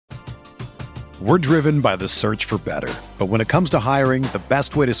We're driven by the search for better. But when it comes to hiring, the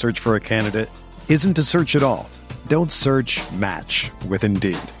best way to search for a candidate isn't to search at all. Don't search, match with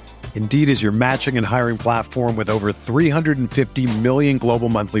Indeed. Indeed is your matching and hiring platform with over 350 million global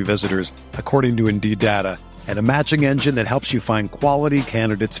monthly visitors, according to Indeed data, and a matching engine that helps you find quality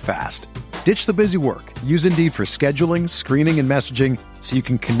candidates fast. Ditch the busy work. Use Indeed for scheduling, screening, and messaging so you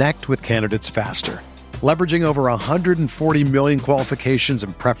can connect with candidates faster. Leveraging over 140 million qualifications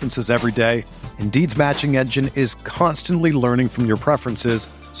and preferences every day, Indeed's matching engine is constantly learning from your preferences,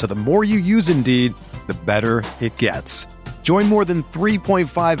 so the more you use Indeed, the better it gets. Join more than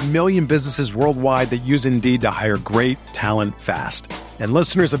 3.5 million businesses worldwide that use Indeed to hire great talent fast. And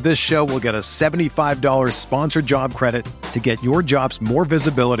listeners of this show will get a $75 sponsored job credit to get your jobs more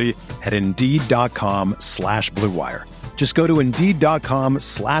visibility at Indeed.com/Blue Wire. Just go to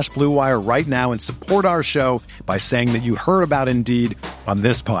Indeed.com/Blue Wire right now and support our show by saying that you heard about Indeed on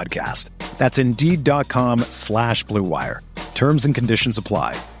this podcast. That's Indeed.com/Blue Wire. Terms and conditions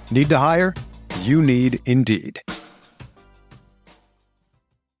apply. Need to hire? You need Indeed.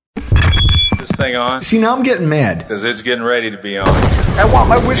 This thing on? See, now I'm getting mad. Because it's getting ready to be on. I want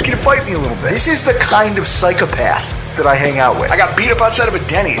my whiskey to fight me a little bit. This is the kind of psychopath that I hang out with. I got beat up outside of a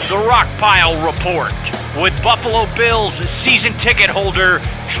Denny's. The Rockpile Report with Buffalo Bills season ticket holder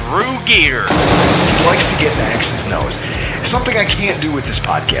Drew Gear. He likes to get in the X's nose. Something I can't do with this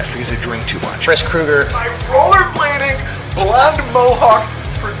podcast because I drink too much. Chris Kruger. My rollerblading, blonde mohawk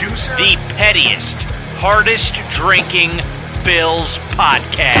producer. The pettiest, hardest drinking Bills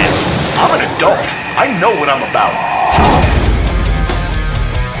podcast. I'm an adult. I know what I'm about.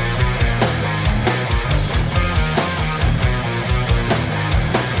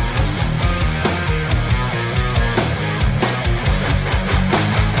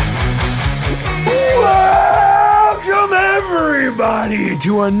 Welcome, everybody,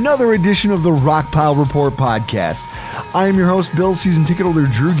 to another edition of the Rockpile Report podcast. I am your host, Bill season ticket holder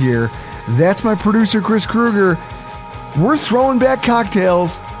Drew Gear. That's my producer, Chris Kruger. We're throwing back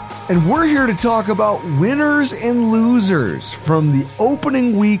cocktails, and we're here to talk about winners and losers from the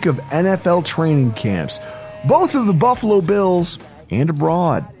opening week of NFL training camps, both of the Buffalo Bills and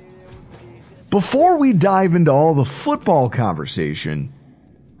abroad. Before we dive into all the football conversation,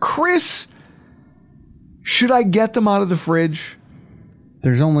 Chris, should I get them out of the fridge?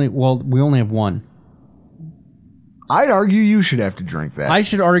 We only have one. I'd argue you should have to drink that. I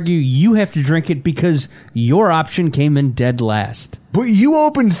should argue you have to drink it because your option came in dead last. But you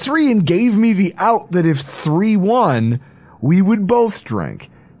opened 3 and gave me the out that if 3 won, we would both drink.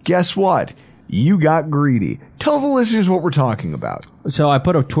 Guess what? You got greedy. Tell the listeners what we're talking about. So I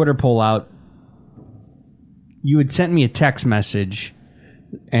put a Twitter poll out. You had sent me a text message,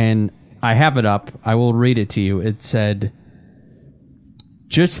 and I have it up. I will read it to you. It said,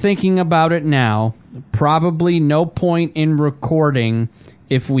 "Just thinking about it now, probably no point in recording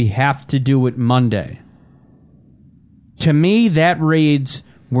if we have to do it Monday." To me, that reads,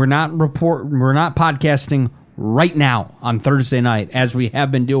 we're not podcasting right now on Thursday night, as we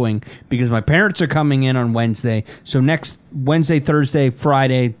have been doing, because my parents are coming in on Wednesday. So next Wednesday, Thursday,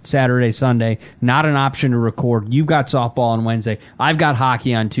 Friday, Saturday, Sunday, not an option to record. You've got softball on Wednesday. I've got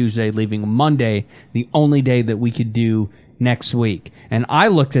hockey on Tuesday, leaving Monday the only day that we could do next week. And I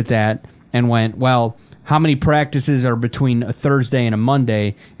looked at that and went, well, how many practices are between a Thursday and a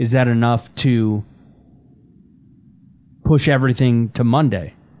Monday? Is that enough to push everything to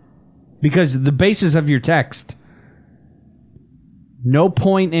Monday? Because the basis of your text, no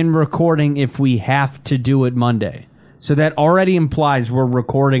point in recording if we have to do it Monday. So that already implies we're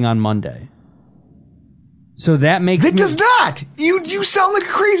recording on Monday. So that makes It does not! You sound like a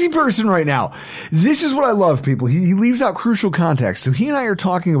crazy person right now. This is what I love, people. He leaves out crucial context. So he and I are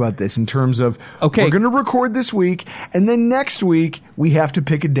talking about this in terms of, okay, we're going to record this week, and then next week we have to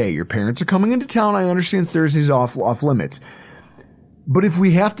pick a day. Your parents are coming into town. I understand Thursday's off limits. But if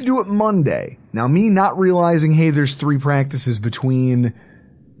we have to do it Monday, now me not realizing, hey, there's 3 practices between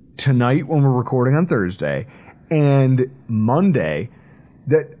tonight when we're recording on Thursday and Monday,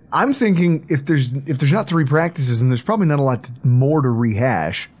 that I'm thinking if there's not 3 practices, then there's probably not a lot more to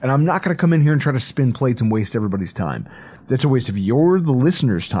rehash, and I'm not going to come in here and try to spin plates and waste everybody's time. That's a waste of the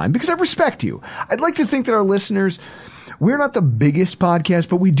listeners' time, because I respect you. I'd like to think that our listeners, we're not the biggest podcast,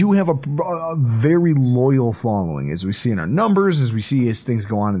 but we do have a very loyal following, as we see in our numbers, as we see as things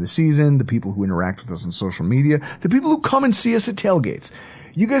go on in the season, the people who interact with us on social media, the people who come and see us at tailgates.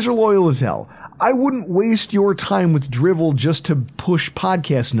 You guys are loyal as hell. I wouldn't waste your time with drivel just to push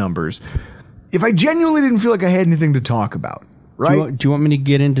podcast numbers if I genuinely didn't feel like I had anything to talk about, right? Do you want me to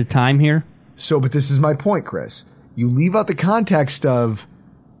get into time here? So, but this is my point, Chris. You leave out the context of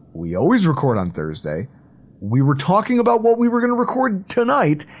We always record on Thursday. We were talking about what we were going to record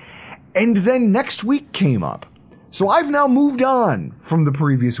tonight, and then next week came up. So I've now moved on from the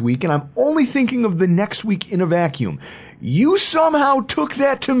previous week, and I'm only thinking of the next week in a vacuum. You somehow took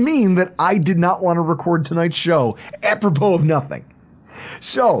that to mean that I did not want to record tonight's show, apropos of nothing.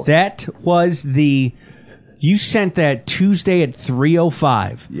 So that was you sent that Tuesday at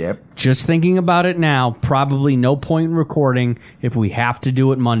 3:05. Yep. Just thinking about it now, probably no point in recording if we have to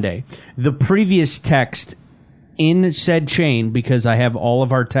do it Monday. The previous text in said chain, because I have all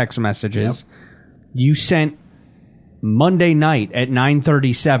of our text messages, you sent Monday night at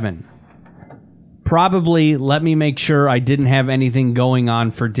 9:37. Probably let me make sure I didn't have anything going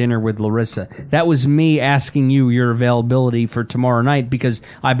on for dinner with Larissa. That was me asking you your availability for tomorrow night because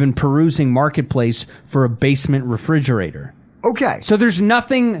I've been perusing Marketplace for a basement refrigerator. Okay. So there's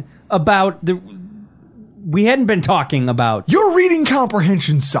nothing about we hadn't been talking about. Your reading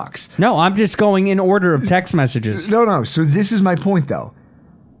comprehension sucks. No, I'm just going in order of text messages. No. So this is my point, though.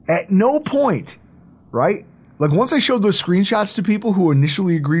 At no point, right? Like, once I showed those screenshots to people who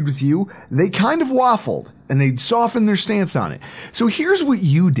initially agreed with you, they kind of waffled, and they'd softened their stance on it. So here's what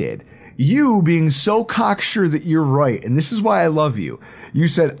you did. You, being so cocksure that you're right, and this is why I love you, you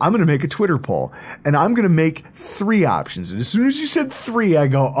said, I'm going to make a Twitter poll, and I'm going to make 3 options. And as soon as you said 3, I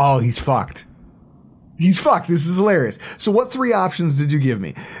go, oh, he's fucked. He's fucked. This is hilarious. So what 3 options did you give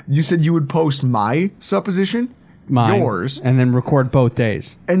me? You said you would post my supposition, yours, and then record both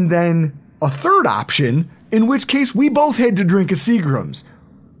days. And then a 3rd option, in which case we both had to drink a Seagram's.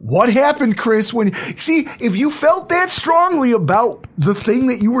 What happened, Chris? See, if you felt that strongly about the thing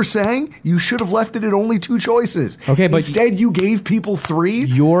that you were saying, you should have left it at only 2 choices. Okay, but instead you gave people 3.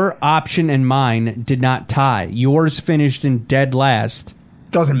 Your option and mine did not tie. Yours finished in dead last.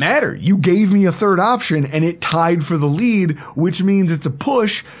 Doesn't matter. You gave me a 3rd option and it tied for the lead, which means it's a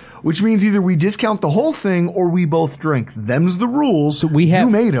push, which means either we discount the whole thing or we both drink. Them's the rules. So you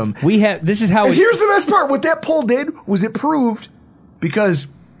made them. This is how. And here's the best part. What that poll did was it proved, because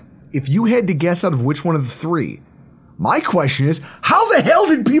if you had to guess out of which one of the 3, my question is, how the hell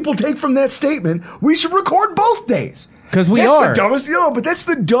did people take from that statement, we should record both days? Because we that's are. The dumbest, but that's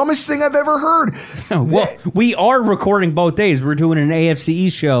the dumbest thing I've ever heard. Well, we are recording both days. We're doing an AFCE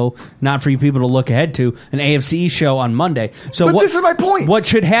show, not for you people to look ahead to, an AFCE show on Monday. But this is my point. What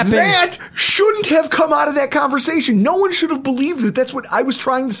should happen? That shouldn't have come out of that conversation. No one should have believed that that's what I was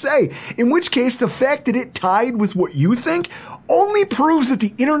trying to say. In which case, the fact that it tied with what you think only proves that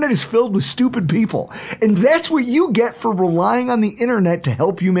the internet is filled with stupid people. And that's what you get for relying on the internet to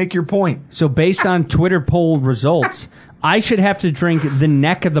help you make your point. So based on Twitter poll results, I should have to drink the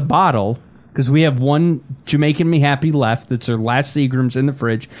neck of the bottle because we have one Jamaican Me Happy left. That's our last Seagram's in the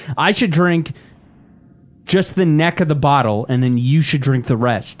fridge. I should drink just the neck of the bottle, and then you should drink the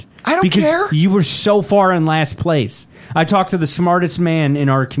rest. I don't care. Because you were so far in last place. I talked to the smartest man in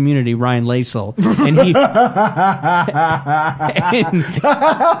our community, Ryan Lasel, and he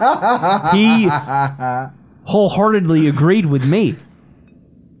wholeheartedly agreed with me.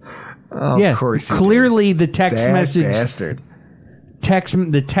 Oh, yeah, of course. Clearly, the text message. Bastard.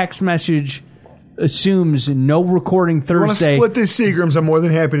 The text message assumes no recording Thursday. You want to split this Seagram's? I'm more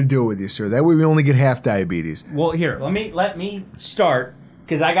than happy to do it with you, sir. That way, we only get half diabetes. Well, here, let me start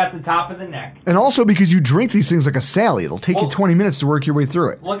because I got the top of the neck, and also because you drink these things like a Sally. It'll take you 20 minutes to work your way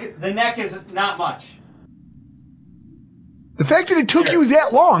through it. Look, the neck is not much. The fact that it took you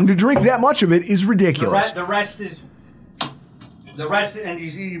that long to drink that much of it is ridiculous. The rest, and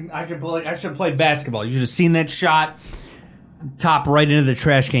you see, I should have played basketball. You should have seen that shot, top right into the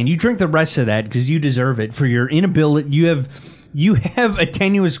trash can. You drink the rest of that because you deserve it for your inability. You have a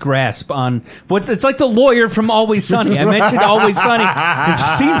tenuous grasp on what it's like. The lawyer from Always Sunny. I mentioned Always Sunny.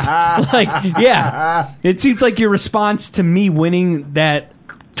 It seems like your response to me winning that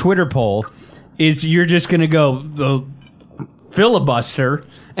Twitter poll is you're just going to go the filibuster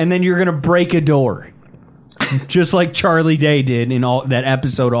and then you're going to break a door. Just like Charlie Day did in that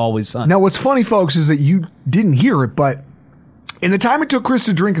episode Always Sunny. Now, what's funny, folks, is that you didn't hear it, but in the time it took Chris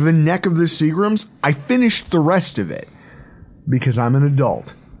to drink the neck of this Seagram's, I finished the rest of it because I'm an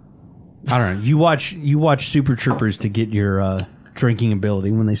adult. I don't know. You watch Super Troopers to get your drinking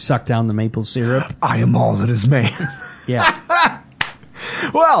ability when they suck down the maple syrup. I am all that is man. Yeah.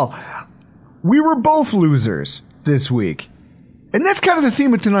 Well, we were both losers this week. And that's kind of the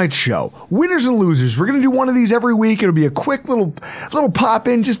theme of tonight's show. Winners and losers. We're going to do one of these every week. It'll be a quick little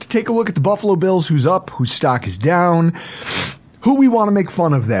pop-in just to take a look at the Buffalo Bills, who's up, whose stock is down, who we want to make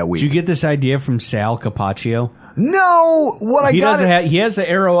fun of that week. Did you get this idea from Sal Capaccio? No. He has an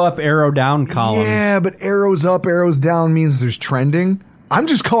arrow up, arrow down column. Yeah, but arrows up, arrows down means there's trending. I'm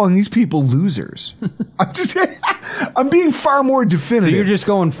just calling these people losers. I'm being far more definitive. So you're just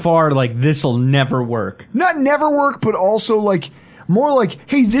going far like this'll never work. Not never work, but also like more like,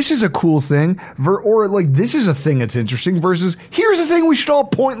 hey, this is a cool thing, or like this is a thing that's interesting versus here's a thing we should all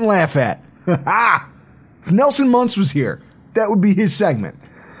point and laugh at. If Nelson Muntz was here, that would be his segment.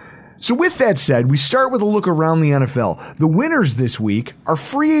 So with that said, we start with a look around the NFL. The winners this week are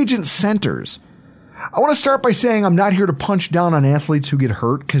free agent centers. I want to start by saying I'm not here to punch down on athletes who get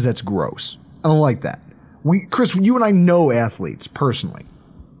hurt because that's gross. I don't like that. Chris, you and I know athletes personally.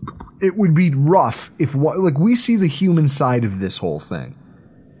 It would be rough if we see the human side of this whole thing.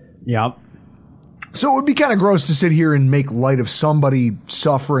 Yep. So it would be kind of gross to sit here and make light of somebody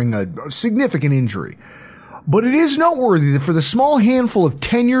suffering a significant injury. But it is noteworthy that for the small handful of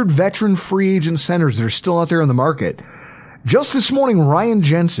tenured veteran free agent centers that are still out there on the market, just this morning, Ryan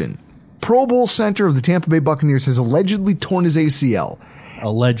Jensen, Pro Bowl center of the Tampa Bay Buccaneers, has allegedly torn his ACL.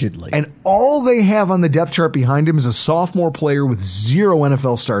 Allegedly. And all they have on the depth chart behind him is a sophomore player with 0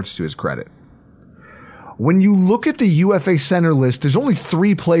 NFL starts to his credit. When you look at the UFA center list, there's only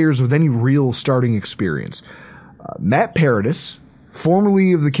 3 players with any real starting experience. Matt Paradis,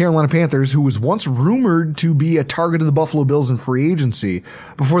 formerly of the Carolina Panthers, who was once rumored to be a target of the Buffalo Bills in free agency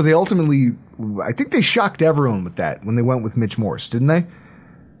before they ultimately, I think they shocked everyone with that when they went with Mitch Morse, didn't they?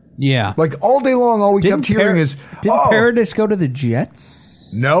 Yeah. Like all day long, all we kept hearing is, didn't Paradis go to the Jets?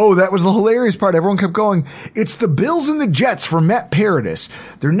 No, that was the hilarious part. Everyone kept going, it's the Bills and the Jets for Matt Paradis.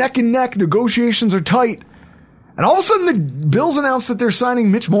 They're neck and neck. Negotiations are tight. And all of a sudden, the Bills announced that they're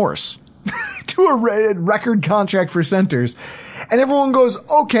signing Mitch Morse to a record contract for centers. And everyone goes,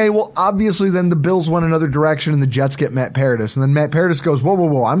 okay, well, obviously then the Bills went another direction and the Jets get Matt Paradis. And then Matt Paradis goes,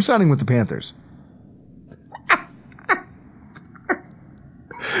 whoa, I'm signing with the Panthers.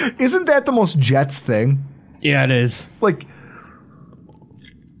 Isn't that the most Jets thing? Yeah, it is. Like,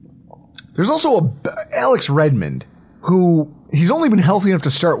 there's also Alex Redmond, who he's only been healthy enough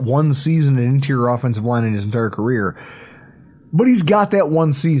to start one season in interior offensive line in his entire career, but he's got that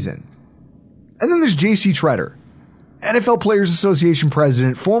one season. And then there's J.C. Treader, NFL Players Association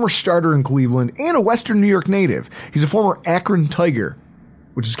president, former starter in Cleveland, and a Western New York native. He's a former Akron Tiger,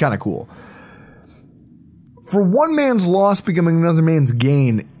 which is kind of cool. For one man's loss becoming another man's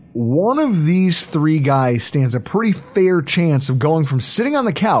gain, one of these 3 guys stands a pretty fair chance of going from sitting on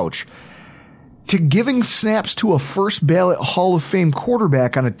the couch to giving snaps to a first ballot Hall of Fame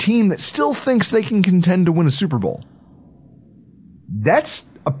quarterback on a team that still thinks they can contend to win a Super Bowl. That's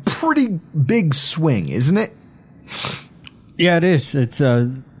a pretty big swing, isn't it? Yeah, it is. It's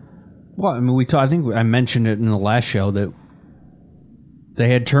well, I mean, I think I mentioned it in the last show that they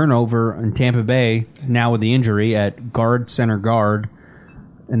had turnover in Tampa Bay now with the injury at center guard,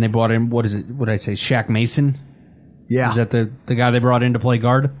 and they brought in, what did I say, Shaq Mason? Yeah. Is that the guy they brought in to play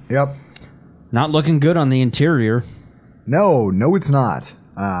guard? Yep. Not looking good on the interior. No, it's not.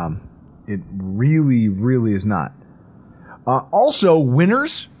 It really, really is not. Also,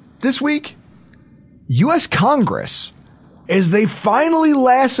 winners this week, U.S. Congress, as they finally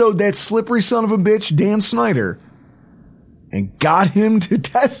lassoed that slippery son of a bitch, Dan Snyder, and got him to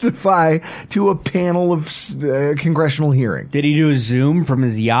testify to a panel of congressional hearing. Did he do a Zoom from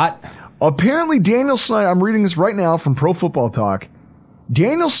his yacht? Apparently, Daniel Snyder, I'm reading this right now from Pro Football Talk,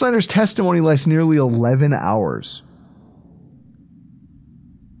 Daniel Snyder's testimony lasts nearly 11 hours.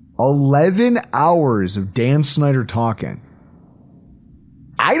 11 hours of Dan Snyder talking.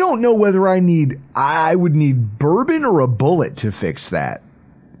 I don't know whether I would need bourbon or a bullet to fix that.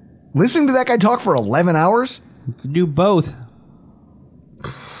 Listening to that guy talk for 11 hours? To do both.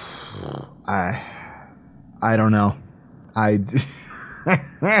 I don't know. I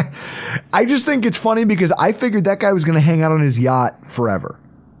just think it's funny because I figured that guy was going to hang out on his yacht forever.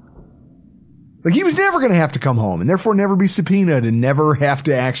 Like, he was never going to have to come home and therefore never be subpoenaed and never have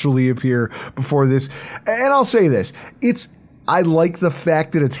to actually appear before this. And I'll say this. I like the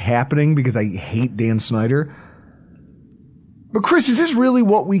fact that it's happening because I hate Dan Snyder. But Chris, is this really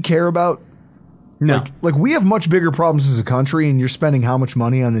what we care about? No. Like we have much bigger problems as a country, and you're spending how much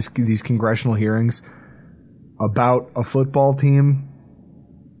money on these congressional hearings about a football team?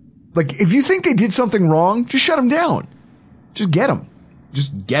 Like, if you think they did something wrong, just shut them down. Just get them.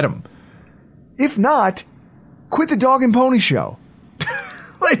 Just get them. If not, quit the dog and pony show.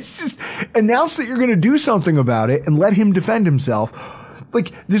 Let's just announce that you're going to do something about it and let him defend himself.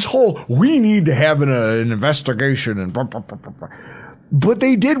 Like, this whole, we need to have an investigation and blah, blah, blah, blah, blah. But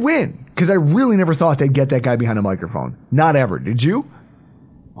they did win, because I really never thought they'd get that guy behind a microphone. Not ever. Did you?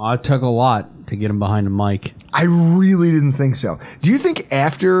 Well, it took a lot to get him behind a mic. I really didn't think so. Do you think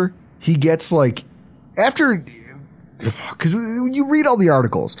after he gets, after because you read all the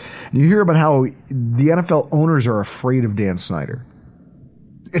articles and you hear about how the NFL owners are afraid of Dan Snyder.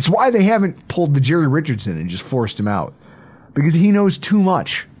 It's why they haven't pulled the Jerry Richardson and just forced him out, because he knows too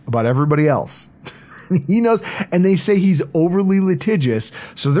much about everybody else. He knows, and they say he's overly litigious,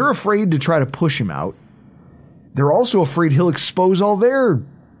 so they're afraid to try to push him out. They're also afraid he'll expose all their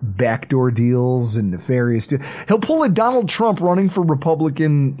backdoor deals and nefarious deals. He'll pull a Donald Trump running for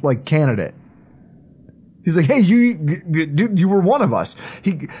Republican candidate. He's like, hey, you were one of us.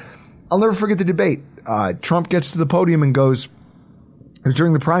 I'll never forget the debate. Trump gets to the podium and goes, it was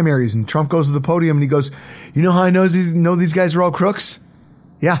during the primaries, and Trump goes to the podium and he goes, you know how I know these guys are all crooks?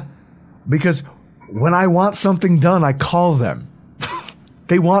 Yeah, because when I want something done, I call them.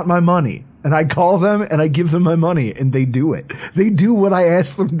 They want my money, and I call them and I give them my money, and they do it. They do what I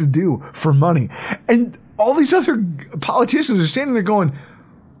ask them to do for money. And all these other politicians are standing there going,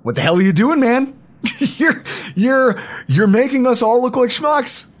 what the hell are you doing, man? You're making us all look like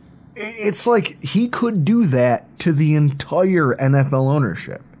schmucks. It's like he could do that to the entire NFL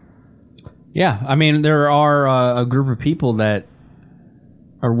ownership. Yeah, I mean, there are a group of people that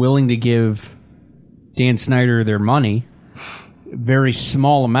are willing to give Dan Snyder their money, very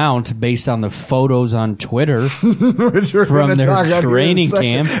small amount based on the photos on Twitter from their training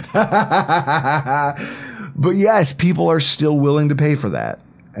camp. But yes, people are still willing to pay for that.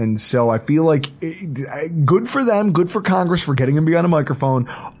 And so I feel like good for them, good for Congress for getting him behind a microphone.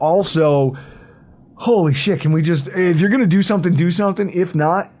 Also, holy shit, can we just, if you're going to do something, do something. If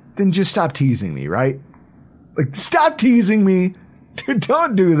not, then just stop teasing me, right? Stop teasing me.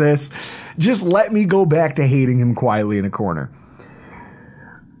 Don't do this. Just let me go back to hating him quietly in a corner.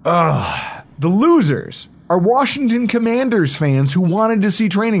 The losers are Washington Commanders fans who wanted to see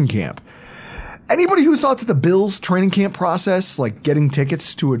training camp. Anybody who thought that the Bills training camp process, like getting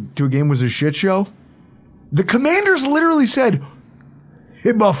tickets to a game, was a shit show, the Commanders literally said,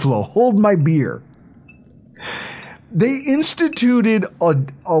 hey, Buffalo, hold my beer. They instituted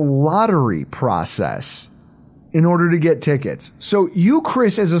a lottery process in order to get tickets. So you,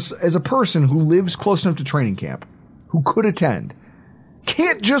 Chris, as a person who lives close enough to training camp, who could attend,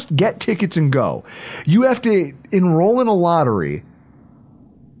 can't just get tickets and go. You have to enroll in a lottery.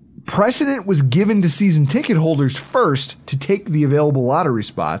 Precedent was given to season ticket holders first to take the available lottery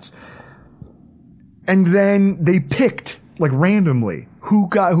spots, and then they picked randomly who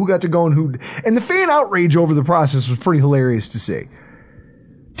got to go and the fan outrage over the process was pretty hilarious to see.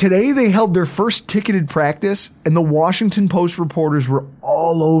 Today they held their first ticketed practice, and the Washington Post reporters were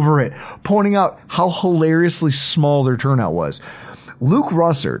all over it, pointing out how hilariously small their turnout was. Luke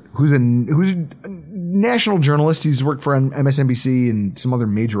Russert, who's a national journalist, he's worked for MSNBC and some other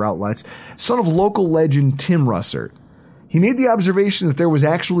major outlets, son of local legend Tim Russert. He made the observation that there was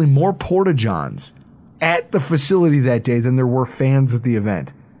actually more porta-johns at the facility that day than there were fans at the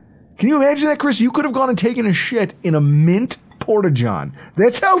event. Can you imagine that, Chris? You could have gone and taken a shit in a mint porta-john.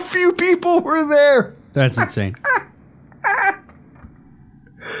 That's how few people were there. That's insane.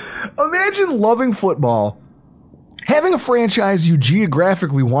 Imagine loving football, having a franchise you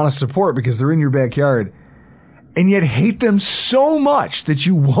geographically want to support because they're in your backyard, and yet hate them so much that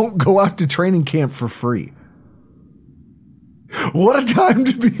you won't go out to training camp for free. What a time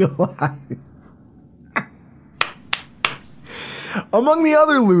to be alive. Among the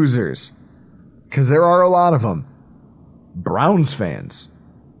other losers, because there are a lot of them, Browns fans.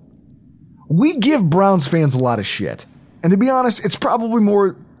 We give Browns fans a lot of shit. And to be honest, it's probably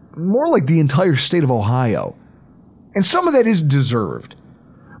more like the entire state of Ohio. And some of that is deserved.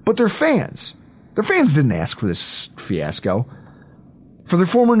 But they're fans. Their fans didn't ask for this fiasco. For their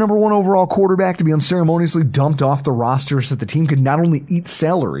former number 1 overall quarterback to be unceremoniously dumped off the roster so that the team could not only eat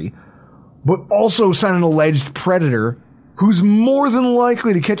salary, but also sign an alleged predator who's more than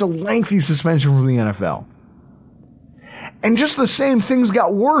likely to catch a lengthy suspension from the NFL. And just the same, things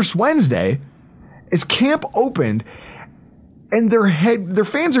got worse Wednesday as camp opened, and their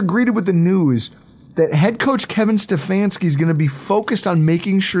fans are greeted with the news that head coach Kevin Stefanski is going to be focused on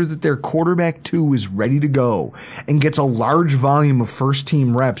making sure that their quarterback 2 is ready to go and gets a large volume of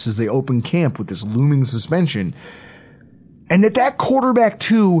first-team reps as they open camp with this looming suspension. And that quarterback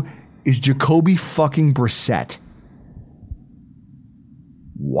 2 is Jacoby fucking Brissett.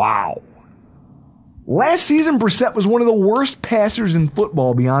 Wow. Last season, Brissett was one of the worst passers in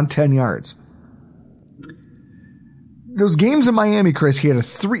football beyond 10 yards. Those games in Miami, Chris, he had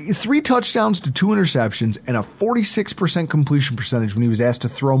three touchdowns to 2 interceptions and a 46% completion percentage when he was asked to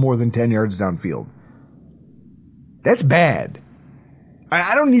throw more than 10 yards downfield. That's bad.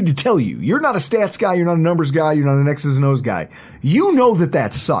 I don't need to tell you. You're not a stats guy. You're not a numbers guy. You're not an X's and O's guy. You know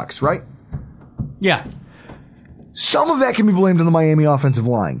that sucks, right? Yeah. Some of that can be blamed on the Miami offensive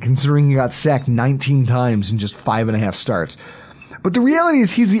line, considering he got sacked 19 times in just 5.5 starts. But the reality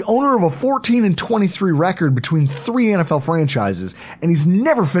is he's the owner of a 14-23 record between 3 NFL franchises, and he's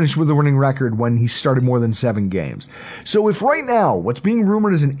never finished with a winning record when he started more than 7 games. So if right now what's being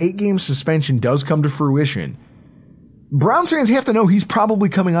rumored as an 8-game suspension does come to fruition, Browns fans have to know he's probably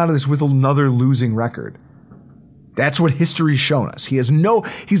coming out of this with another losing record. That's what history's shown us. He's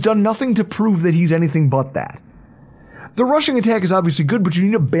done nothing to prove that he's anything but that. The rushing attack is obviously good, but you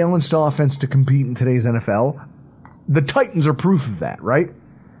need a balanced offense to compete in today's NFL. The Titans are proof of that, right?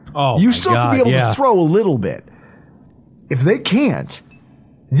 Oh, you still have to be able to throw a little bit. If they can't,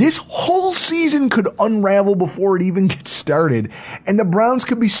 this whole season could unravel before it even gets started, and the Browns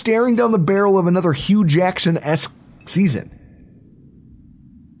could be staring down the barrel of another Hugh Jackson-esque season.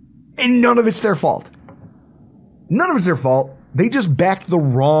 And none of it's their fault. None of it's their fault. They just backed the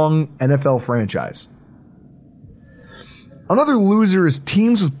wrong NFL franchise. Another loser is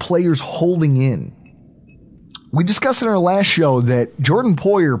teams with players holding in. We discussed in our last show that Jordan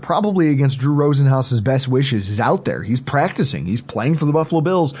Poyer, probably against Drew Rosenhaus's best wishes, is out there. He's practicing. He's playing for the Buffalo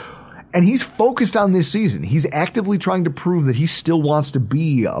Bills. And he's focused on this season. He's actively trying to prove that he still wants to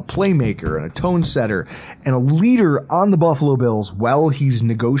be a playmaker and a tone setter and a leader on the Buffalo Bills while he's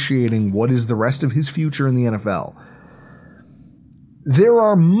negotiating what is the rest of his future in the NFL. There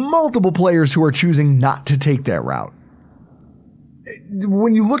are multiple players who are choosing not to take that route.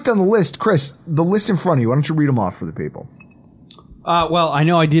 When you looked on the list, Chris, the list in front of you, why don't you read them off for the people? Well, I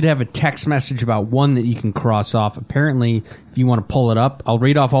know I did have a text message about one that you can cross off. Apparently, if you want to pull it up, I'll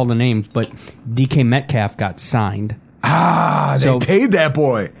read off all the names, but DK Metcalf got signed. They paid that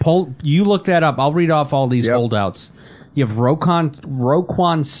boy. You look that up. I'll read off all these holdouts. You have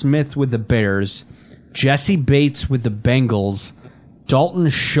Roquan Smith with the Bears, Jesse Bates with the Bengals, Dalton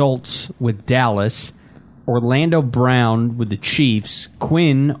Schultz with Dallas, Orlando Brown with the Chiefs,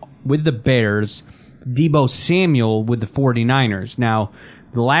 Quinn with the Bears, Deebo Samuel with the 49ers. Now,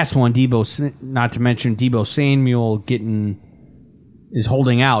 the last one, not to mention Deebo Samuel is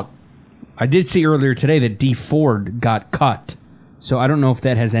holding out. I did see earlier today that D Ford got cut. So I don't know if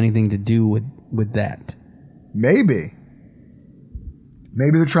that has anything to do with that. Maybe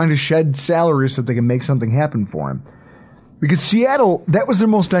they're trying to shed salaries so that they can make something happen for him. Because Seattle, that was their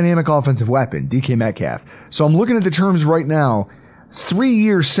most dynamic offensive weapon, DK Metcalf. So I'm looking at the terms right now.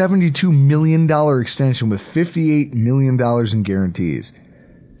 3-year, $72 million extension with $58 million in guarantees.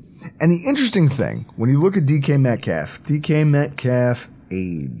 And the interesting thing, when you look at DK Metcalf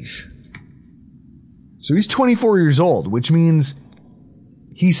age. So he's 24 years old, which means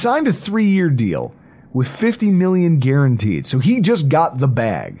he signed a 3-year deal with $50 million guaranteed. So he just got the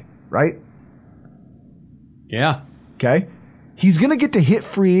bag, right? Yeah. Okay? He's going to get to hit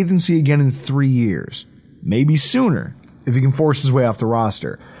free agency again in 3 years. Maybe sooner, if he can force his way off the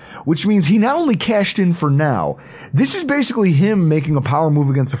roster. Which means he not only cashed in for now, this is basically him making a power move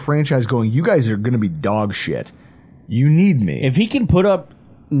against the franchise going, you guys are going to be dog shit. You need me. If he can put up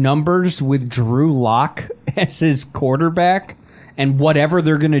numbers with Drew Lock as his quarterback and whatever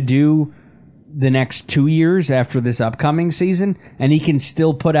they're going to do the next 2 years after this upcoming season, and he can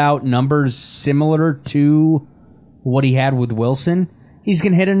still put out numbers similar to what he had with Wilson, he's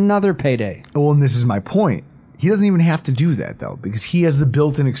going to hit another payday. Well, and this is my point. He doesn't even have to do that, though, because he has the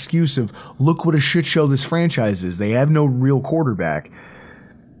built-in excuse of, look what a shit show this franchise is. They have no real quarterback.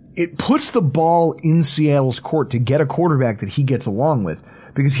 It puts the ball in Seattle's court to get a quarterback that he gets along with,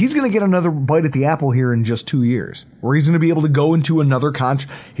 because he's going to get another bite at the apple here in just 2 years, where he's going to be able to go into another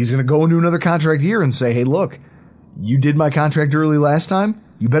contract. He's going to go into another contract year and say, hey, look, you did my contract early last time.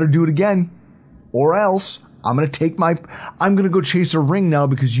 You better do it again, or else I'm going to go chase a ring now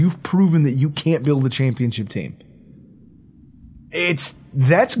because you've proven that you can't build a championship team.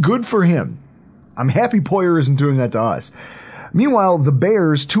 That's good for him. I'm happy Poyer isn't doing that to us. Meanwhile, the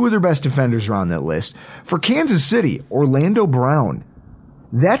Bears, 2 of their best defenders are on that list. For Kansas City, Orlando Brown.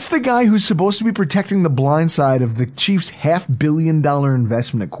 That's the guy who's supposed to be protecting the blind side of the Chiefs' $500 million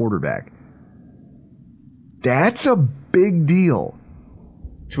investment at quarterback. That's a big deal.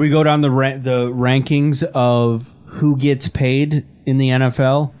 Should we go down the rankings of who gets paid in the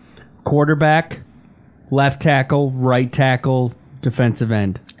NFL? Quarterback, left tackle, right tackle, defensive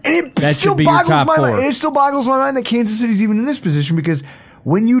end. And it still boggles my mind. And it still boggles my mind that Kansas City's even in this position, because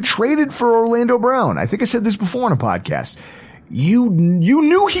when you traded for Orlando Brown, I think I said this before on a podcast, you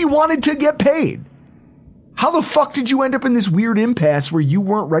knew he wanted to get paid. How the fuck did you end up in this weird impasse where you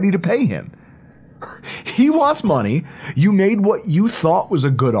weren't ready to pay him? He wants money. You made what you thought was a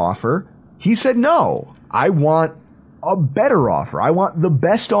good offer. He said, no, I want a better offer. I want the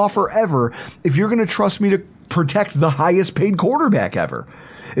best offer ever if you're going to trust me protect the highest paid quarterback ever.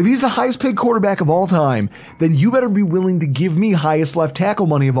 If he's the highest paid quarterback of all time, then you better be willing to give me highest left tackle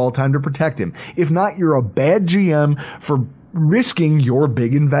money of all time to protect him. If not, you're a bad GM for risking your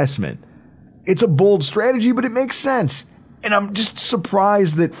big investment. It's a bold strategy, but it makes sense. And I'm just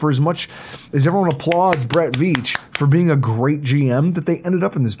surprised that for as much as everyone applauds Brett Veach for being a great GM, that they ended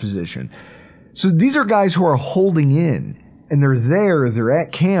up in this position. So these are guys who are holding in, and they're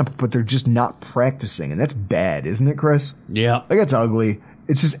at camp, but they're just not practicing. And that's bad, isn't it, Chris? Yeah. Like, that's ugly.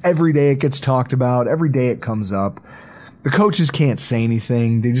 It's just every day it gets talked about. Every day it comes up. The coaches can't say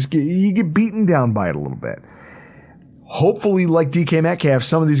anything. You get beaten down by it a little bit. Hopefully, like DK Metcalf,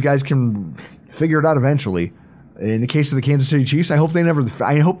 some of these guys can figure it out eventually. In the case of the Kansas City Chiefs, I hope they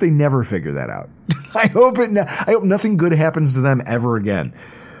never figure that out. I hope nothing good happens to them ever again.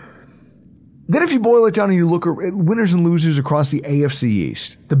 Then if you boil it down and you look at winners and losers across the AFC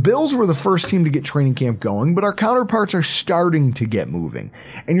East, the Bills were the first team to get training camp going, but our counterparts are starting to get moving.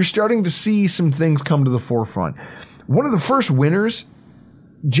 And you're starting to see some things come to the forefront. One of the first winners,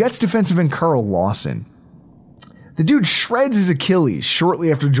 Jets defensive end Carl Lawson. The dude shreds his Achilles shortly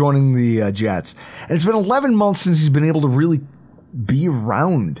after joining the Jets. And it's been 11 months since he's been able to really be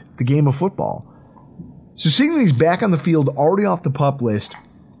around the game of football. So seeing that he's back on the field, already off the PUP list,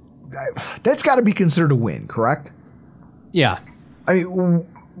 that's got to be considered a win, correct? Yeah. I mean,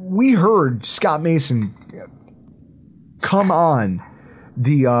 we heard Scott Mason come on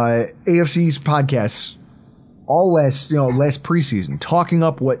the AFC East podcast all last preseason, talking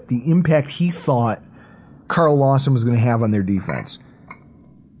up what the impact he thought Carl Lawson was going to have on their defense.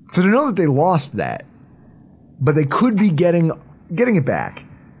 So to know that they lost that, but they could be getting it back,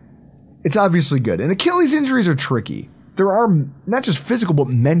 it's obviously good. And Achilles injuries are tricky. There are not just physical, but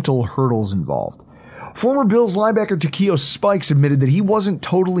mental hurdles involved. Former Bills linebacker Takeo Spikes admitted that he wasn't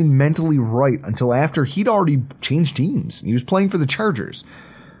totally mentally right until after he'd already changed teams. He was playing for the Chargers.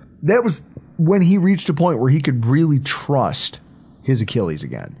 That was when he reached a point where he could really trust his Achilles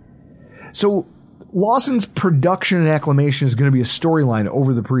again. So Lawson's production and acclimation is going to be a storyline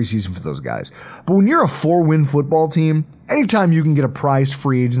over the preseason for those guys. But when you're a 4-win football team, anytime you can get a prized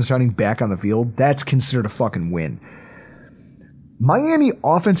free agent signing back on the field, that's considered a fucking win. Miami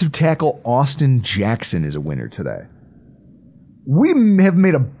offensive tackle Austin Jackson is a winner today. We have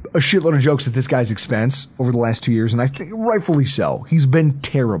made a shitload of jokes at this guy's expense over the last 2 years, and I think rightfully so. He's been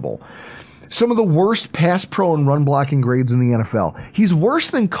terrible. Some of the worst pass pro and run blocking grades in the NFL. He's worse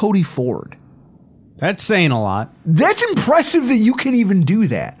than Cody Ford. That's saying a lot. That's impressive that you can even do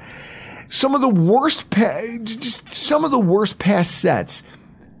that. Some of the worst pass sets.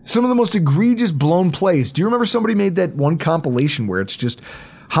 Some of the most egregious blown plays. Do you remember somebody made that one compilation where it's just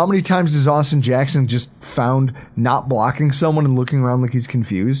how many times does Austin Jackson just found not blocking someone and looking around like he's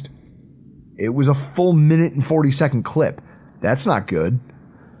confused? It was a full minute and 40-second clip. That's not good.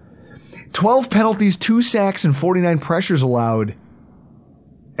 12 penalties, 2 sacks, and 49 pressures allowed.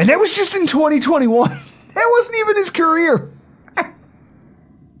 And that was just in 2021. That wasn't even his career.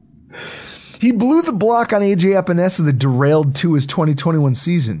 He blew the block on A.J. Epinesa that derailed to his 2021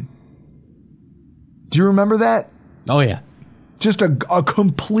 season. Do you remember that? Oh, yeah. Just a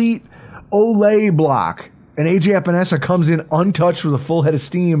complete Olay block. And A.J. Epinesa comes in untouched with a full head of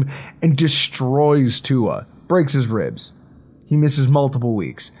steam and destroys Tua. Breaks his ribs. He misses multiple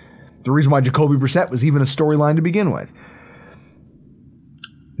weeks. The reason why Jacoby Brissett was even a storyline to begin with.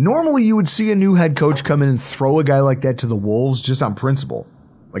 Normally, you would see a new head coach come in and throw a guy like that to the Wolves just on principle.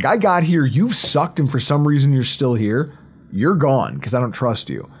 Like, I got here, you've sucked, and for some reason you're still here. You're gone, because I don't trust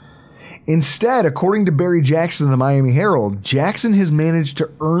you. Instead, according to Barry Jackson of the Miami Herald, Jackson has managed to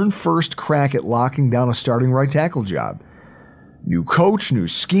earn first crack at locking down a starting right tackle job. New coach, new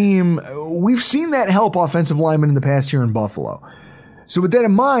scheme. We've seen that help offensive linemen in the past here in Buffalo. So with that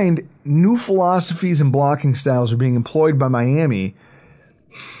in mind, new philosophies and blocking styles are being employed by Miami.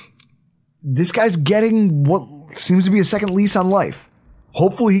 This guy's getting what seems to be a second lease on life.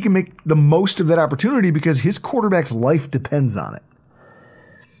 Hopefully he can make the most of that opportunity because his quarterback's life depends on it.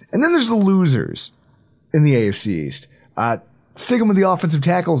 And then there's the losers in the AFC East. Sticking with the offensive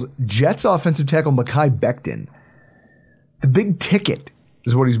tackles, Jets offensive tackle Mekhi Becton. The big ticket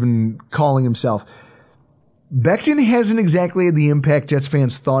is what he's been calling himself. Becton hasn't exactly had the impact Jets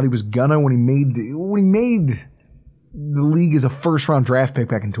fans thought he was gonna when he made the league as a first-round draft pick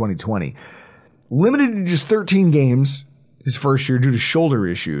back in 2020. Limited to just 13 games his first year due to shoulder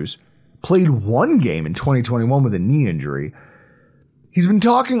issues. Played 1 game in 2021 with a knee injury. He's been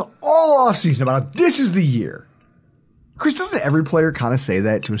talking all offseason about this is the year. Chris, doesn't every player kind of say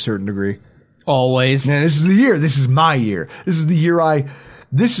that to a certain degree? Always. Man, this is the year. This is my year. This is the year I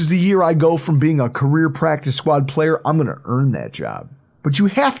This is the year I go from being a career practice squad player. I'm going to earn that job. But you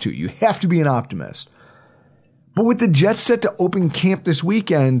have to. You have to be an optimist. But with the Jets set to open camp this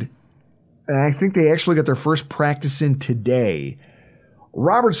weekend, and I think they actually got their first practice in today,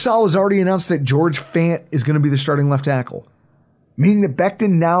 Robert Saleh has already announced that George Fant is going to be the starting left tackle. Meaning that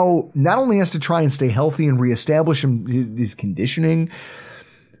Becton now not only has to try and stay healthy and reestablish his conditioning,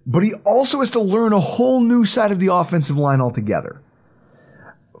 but he also has to learn a whole new side of the offensive line altogether.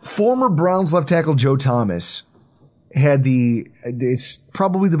 Former Browns left tackle Joe Thomas had it's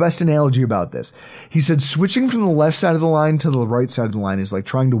probably the best analogy about this. He said, switching from the left side of the line to the right side of the line is like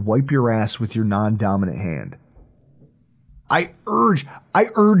trying to wipe your ass with your non-dominant hand. I urge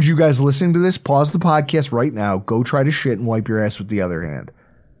you guys listening to this, pause the podcast right now, go try to shit and wipe your ass with the other hand.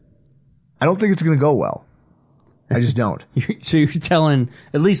 I don't think it's going to go well. I just don't. So you're telling,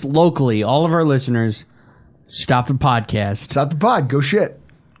 at least locally, all of our listeners, stop the podcast. Stop the pod. Go shit.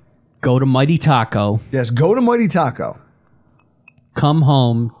 Go to Mighty Taco. Yes, go to Mighty Taco. Come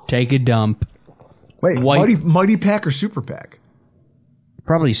home, take a dump. Wait, Mighty Pack or Super Pack?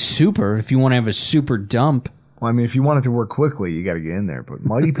 Probably super, if you want to have a super dump. Well, I mean, if you want it to work quickly, you got to get in there. But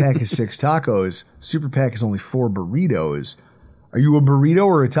Mighty Pack is 6 tacos. Super Pack is only 4 burritos. Are you a burrito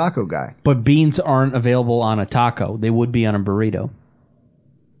or a taco guy? But beans aren't available on a taco. They would be on a burrito.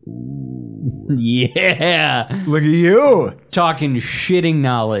 Ooh. Yeah. Look at you. Talking shitting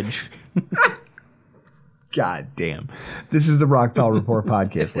knowledge. God damn. This is the Rockpile Report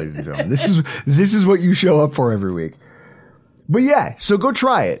podcast, ladies and gentlemen. This is what you show up for every week. But yeah, so go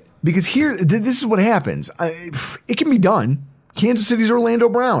try it. Because here, this is what happens. It can be done. Kansas City's Orlando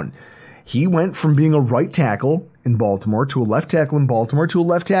Brown. He went from being a right tackle in Baltimore to a left tackle in Baltimore to a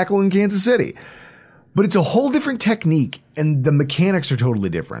left tackle in Kansas City. But it's a whole different technique, and the mechanics are totally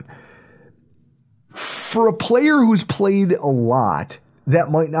different. For a player who's played a lot,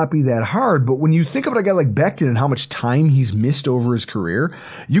 that might not be that hard, but when you think about a guy like Becton and how much time he's missed over his career,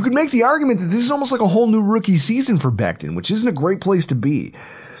 you could make the argument that this is almost like a whole new rookie season for Becton, which isn't a great place to be.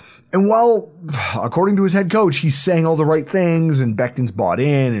 And while, according to his head coach, he's saying all the right things and Becton's bought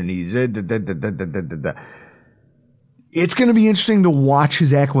in and he's... It's going to be interesting to watch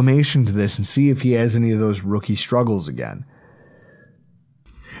his acclimation to this and see if he has any of those rookie struggles again.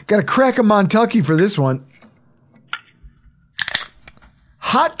 Got to crack a Montucky for this one.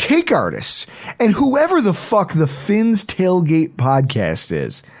 Hot take artists and whoever the fuck the Finn's Tailgate podcast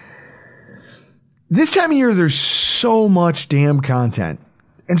is. This time of year, there's so much damn content.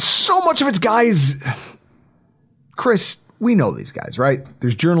 And so much of it's guys, Chris, we know these guys, right?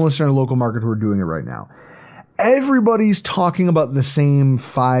 There's journalists in our local market who are doing it right now. Everybody's talking about the same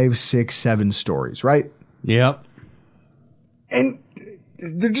 5, 6, 7 stories, right? Yep. And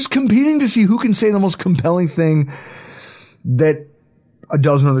they're just competing to see who can say the most compelling thing that a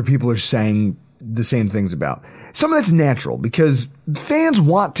dozen other people are saying the same things about. Some of that's natural because fans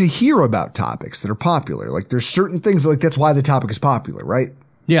want to hear about topics that are popular. Like there's certain things like that's why the topic is popular, right?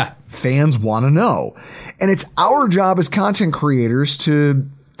 Yeah. Fans want to know. And it's our job as content creators to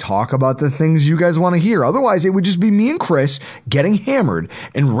talk about the things you guys want to hear. Otherwise, it would just be me and Chris getting hammered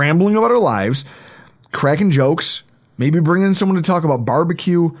and rambling about our lives, cracking jokes, maybe bringing in someone to talk about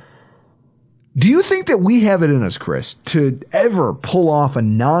barbecue. Do you think that we have it in us, Chris, to ever pull off a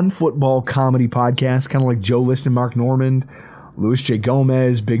non-football comedy podcast, kind of like Joe List and Mark Normand, Louis J.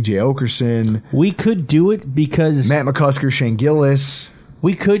 Gomez, Big J. Okerson? We could do it because... Matt McCusker, Shane Gillis.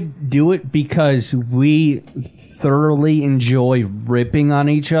 We could do it because we thoroughly enjoy ripping on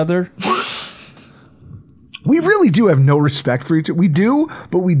each other. We really do have no respect for each other. We do,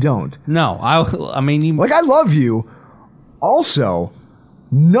 but we don't. No, I mean... Like, I love you. Also,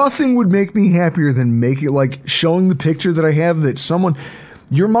 nothing would make me happier than showing the picture that I have that someone...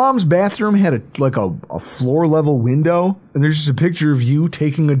 Your mom's bathroom had a floor-level window, and there's just a picture of you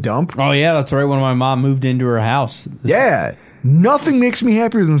taking a dump. Oh, yeah, that's right, when my mom moved into her house. Yeah. Nothing makes me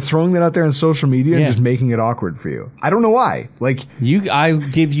happier than throwing that out there on social media and just making it awkward for you. I don't know why. I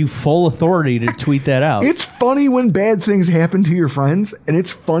give you full authority to tweet that out. It's funny when bad things happen to your friends, and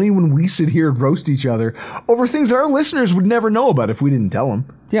it's funny when we sit here and roast each other over things that our listeners would never know about if we didn't tell them.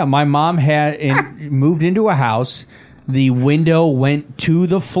 Yeah, my mom moved into a house. The window went to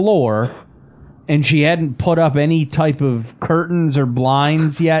the floor, and she hadn't put up any type of curtains or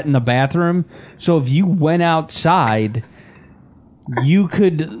blinds yet in the bathroom. So if you went outside, you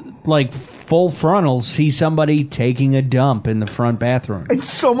could, full frontal, see somebody taking a dump in the front bathroom. And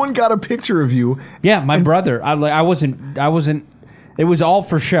someone got a picture of you. Yeah, my brother. I wasn't. It was all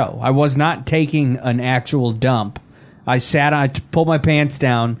for show. I was not taking an actual dump. I pulled my pants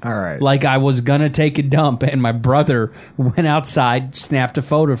down. All right. Like I was going to take a dump, and my brother went outside, snapped a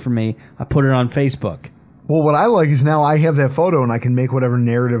photo for me. I put it on Facebook. Well, what I like is now I have that photo, and I can make whatever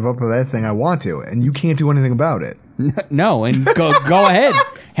narrative up of that thing I want to, and you can't do anything about it. No, and go ahead.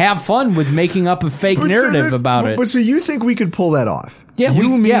 Have fun with making up a fake narrative about it. But so you think we could pull that off? Yeah,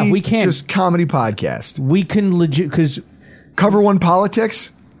 we can. Just comedy podcast. We can legit, because... Cover One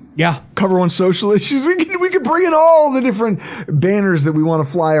Politics? Yeah. Cover One Social Issues? We could bring in all the different banners that we want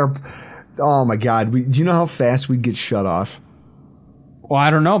to fly our... Oh, my God. Do you know how fast we'd get shut off? Well, I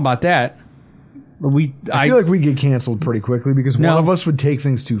don't know about that. I feel like we'd get canceled pretty quickly because one of us would take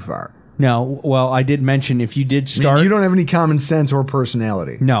things too far. No, well, I did mention if you did start... I mean, you don't have any common sense or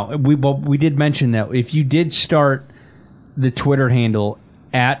personality. No, we did mention that. If you did start the Twitter handle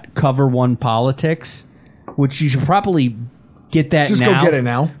at Cover One Politics, which you should probably get that Just now. Go get it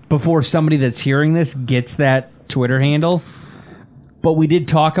now. Before somebody that's hearing this gets that Twitter handle. But we did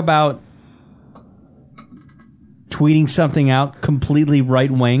talk about tweeting something out completely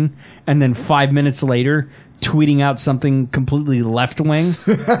right-wing, and then 5 minutes later tweeting out something completely left-wing,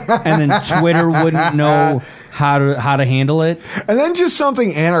 and then Twitter wouldn't know how to handle it. And then just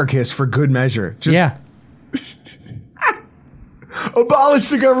something anarchist for good measure. Yeah. Abolish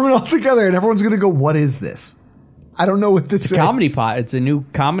the government altogether, and everyone's going to go, what is this? I don't know what this is. It's a new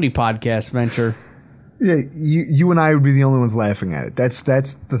comedy podcast venture. Yeah, you and I would be the only ones laughing at it. That's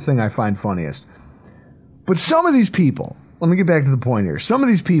the thing I find funniest. But some of these people, let me get back to the point here. Some of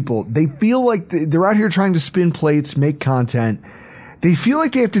these people, they feel like they're out here trying to spin plates, make content. They feel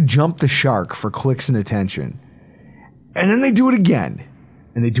like they have to jump the shark for clicks and attention. And then they do it again.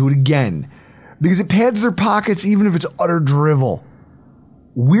 And they do it again. Because it pads their pockets even if it's utter drivel.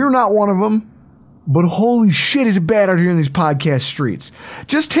 We're not one of them. But holy shit, is it bad out here in these podcast streets.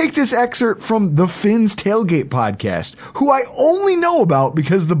 Just take this excerpt from the Finn's Tailgate podcast, who I only know about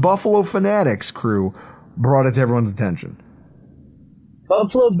because the Buffalo Fanatics crew brought it to everyone's attention.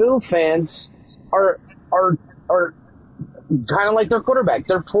 Buffalo Bill fans are kind of like their quarterback.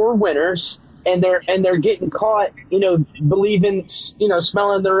 They're poor winners, and they're getting caught, believing,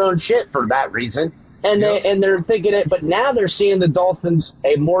 smelling their own shit for that reason. And they're thinking it, but now they're seeing the Dolphins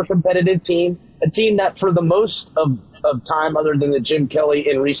a more competitive team, a team that for the most of time, other than the Jim Kelly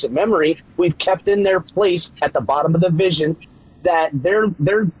in recent memory, we've kept in their place at the bottom of the division. That they're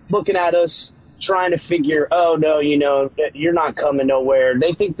looking at us trying to figure, oh no, you're not coming nowhere.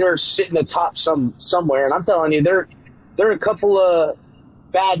 They think they're sitting atop somewhere, and I'm telling you, they're a couple of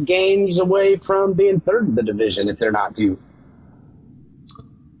bad games away from being third in the division if they're not due.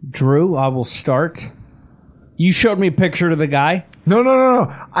 Drew, I will start. You showed me a picture of the guy.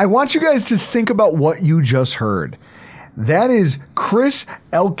 No. I want you guys to think about what you just heard. That is Chris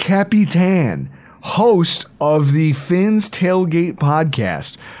El Capitan, host of the Finn's Tailgate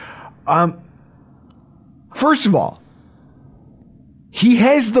podcast. First of all, he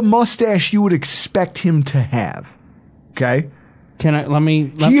has the mustache you would expect him to have. Okay?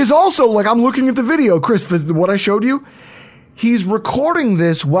 He is also, like, I'm looking at the video, Chris, what I showed you. He's recording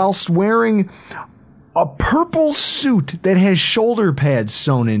this whilst wearing a purple suit that has shoulder pads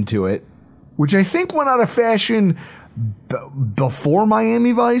sewn into it, which I think went out of fashion before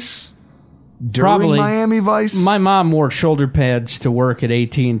Miami Vice? During Miami Vice? My mom wore shoulder pads to work at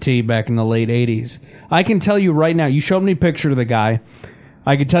AT&T back in the late 80s. I can tell you right now, you showed me a picture of the guy.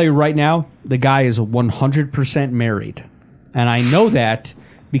 I can tell you right now, the guy is 100% married. And I know that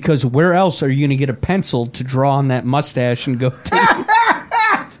because where else are you going to get a pencil to draw on that mustache and go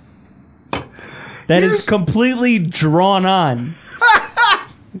to? That is completely drawn on.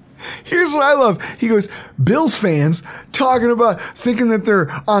 Here's what I love. He goes, Bills fans talking about thinking that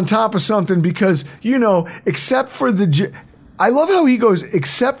they're on top of something because, except for I love how he goes,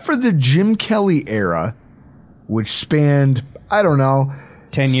 except for the Jim Kelly era, which spanned, I don't know,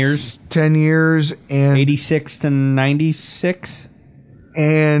 10 years. 10 years. And 86 to 96.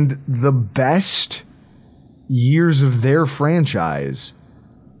 And the best years of their franchise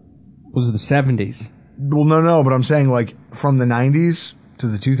was the 70s. Well, no, but I'm saying, like, from the 90s to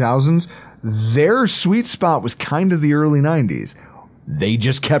the 2000s, their sweet spot was kind of the early 90s. They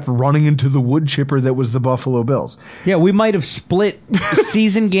just kept running into the wood chipper that was the Buffalo Bills. Yeah, we might have split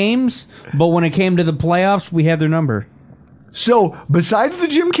season games, but when it came to the playoffs, we had their number. So, besides the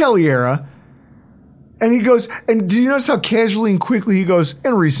Jim Kelly era, and he goes, and do you notice how casually and quickly he goes,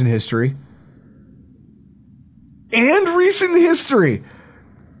 in recent history? And recent history.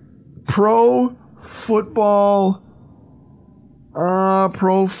 Pro football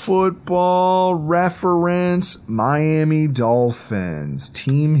reference, Miami Dolphins,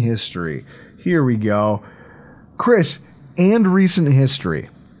 team history. Here we go. Chris, and recent history.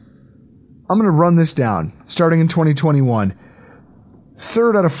 I'm going to run this down. Starting in 2021.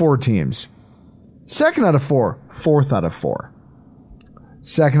 3rd out of 4 teams. 2nd out of 4. 4th out of 4.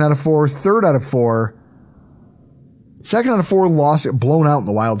 2nd out of 4. 3rd out of 4. 2nd out of 4 lost, blown out in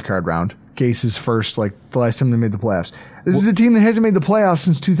the wild card round. Cases first, like the last time they made the playoffs. This is a team that hasn't made the playoffs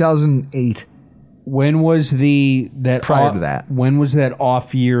since 2008. When was prior to that? When was that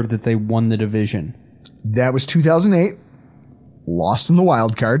off year that they won the division? That was 2008. Lost in the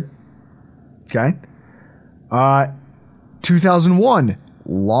wild card. Okay. 2001.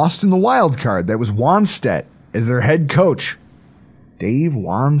 Lost in the wild card. That was Wannstedt as their head coach. Dave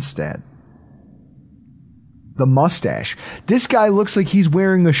Wannstedt. The mustache. This guy looks like he's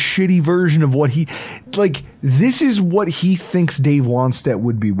wearing a shitty version of what this is what he thinks Dave Wannstedt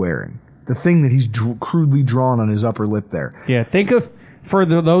would be wearing. The thing that he's crudely drawn on his upper lip there. Yeah, think of, for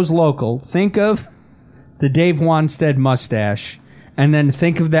those local, think of the Dave Wannstedt mustache, and then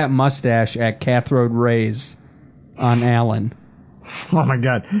think of that mustache at Cathode Rays on Allen. Oh my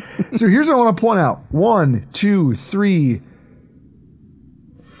God. So here's what I want to point out. 1, 2, 3,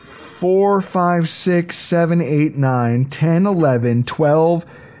 4, 5, 6, 7, 8, 9, 10, 11, 12,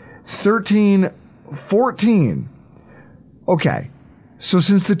 13, 14. Okay. So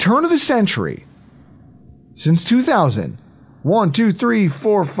since the turn of the century, since 2000, 1, 2, 3,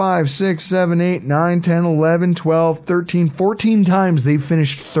 4, 5, 6, 7, 8, 9, 10, 11, 12, 13, 14 times they've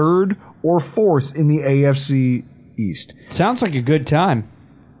finished 3rd or 4th in the AFC East. Sounds like a good time.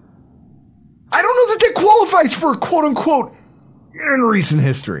 I don't know that that qualifies for quote unquote in recent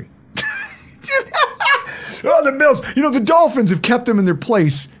history. The Bills, the Dolphins have kept them in their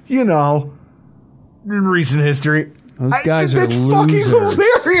place, in recent history. Those guys are losers. Fucking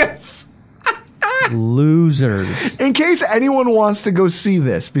hilarious. Losers. In case anyone wants to go see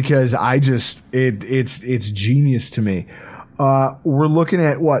this, because it's genius to me. We're looking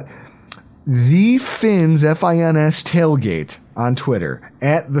at what? The Fins, F-I-N-S tailgate on Twitter,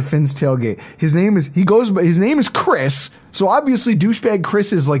 at the Fins tailgate. His name is Chris. So obviously douchebag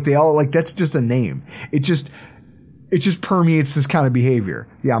Chris is that's just a name. It just permeates this kind of behavior.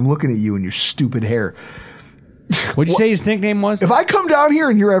 Yeah, I'm looking at you and your stupid hair. What'd you say his nickname was? If I come down here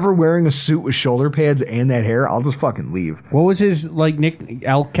and you're ever wearing a suit with shoulder pads and that hair, I'll just fucking leave. What was his nickname?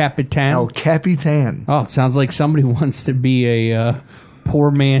 El Capitan? El Capitan. Oh, it sounds like somebody wants to be a poor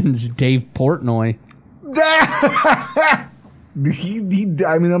man's Dave Portnoy.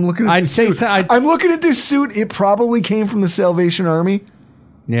 I'm looking at this suit. I'm looking at this suit. It probably came from the Salvation Army.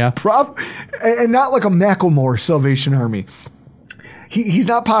 Yeah. And not like a Macklemore Salvation Army. He's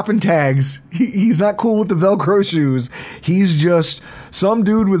not popping tags. He's not cool with the Velcro shoes. He's just some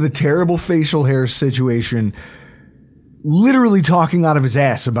dude with a terrible facial hair situation, literally talking out of his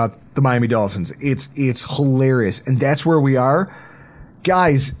ass about the Miami Dolphins. It's hilarious. And that's where we are.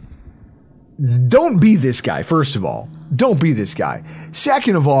 Guys, don't be this guy, first of all. Don't be this guy.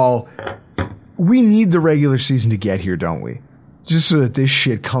 Second of all, we need the regular season to get here, don't we? Just so that this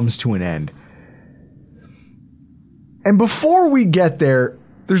shit comes to an end. And before we get there,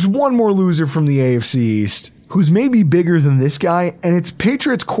 there's one more loser from the AFC East who's maybe bigger than this guy, and it's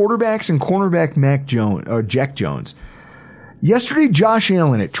Patriots quarterbacks and cornerback Jack Jones. Yesterday, Josh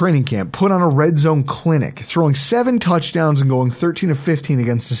Allen at training camp put on a red zone clinic, throwing 7 touchdowns and going 13 of 15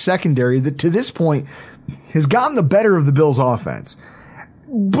 against a secondary that to this point has gotten the better of the Bills' offense,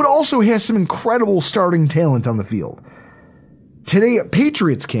 but also has some incredible starting talent on the field. Today at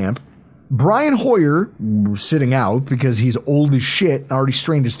Patriots camp, Brian Hoyer, sitting out because he's old as shit and already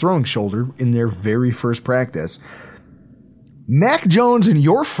strained his throwing shoulder in their very first practice. Mac Jones and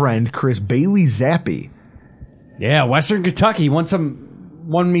your friend, Chris Bailey Zappi. Yeah, Western Kentucky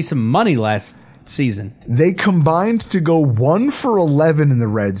won me some money last season. They combined to go 1 for 11 in the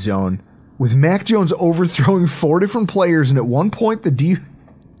red zone, with Mac Jones overthrowing 4 different players, and at one point the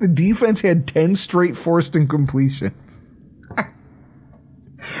defense had 10 straight forced incompletions.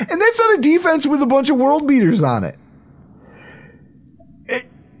 And that's not a defense with a bunch of world beaters on it.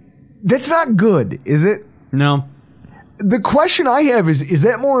 That's not good, is it? No. The question I have is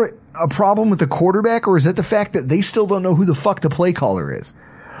that more a problem with the quarterback, or is that the fact that they still don't know who the fuck the play caller is?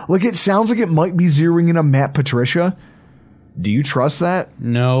 Like, it sounds like it might be zeroing in on Matt Patricia. Do you trust that?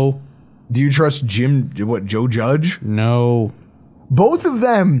 No. Do you trust Joe Judge? No. Both of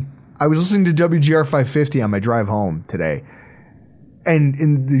them, I was listening to WGR 550 on my drive home today.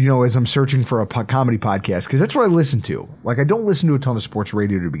 And as I'm searching for a comedy podcast, because that's what I listen to. Like, I don't listen to a ton of sports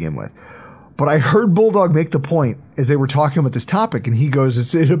radio to begin with. But I heard Bulldog make the point as they were talking about this topic, and he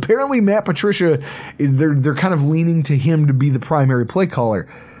goes, apparently Matt Patricia, they're kind of leaning to him to be the primary play caller.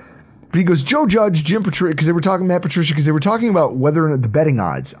 But he goes, Joe Judge, Jim Patricia, because they were talking, Matt Patricia, because they were talking about whether or not the betting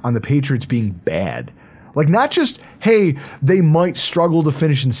odds on the Patriots being bad. Like, not just, hey, they might struggle to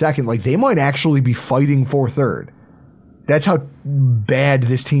finish in second. Like, they might actually be fighting for third. That's how bad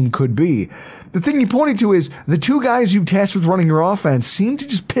this team could be. The thing he pointed to is the two guys you tasked with running your offense seem to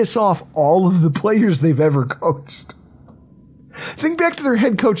just piss off all of the players they've ever coached. Think back to their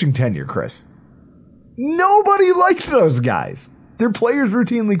head coaching tenure, Chris. Nobody liked those guys. Their players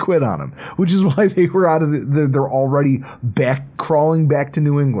routinely quit on them, which is why they were out of they're already crawling back to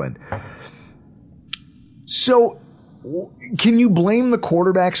New England. So, can you blame the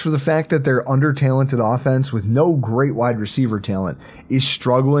quarterbacks for the fact that their under-talented offense with no great wide receiver talent is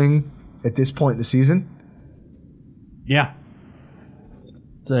struggling at this point in the season? Yeah.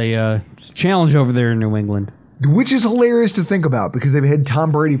 It's a challenge over there in New England. Which is hilarious to think about because they've had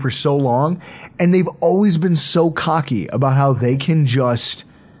Tom Brady for so long and they've always been so cocky about how they can just,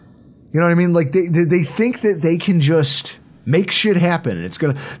 you know what I mean? Like they think that they can just make shit happen.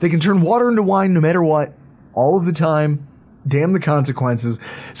 They can turn water into wine no matter what, all of the time. Damn the consequences.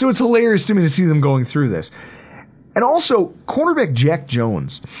 So it's hilarious to me to see them going through this. And also, cornerback Jack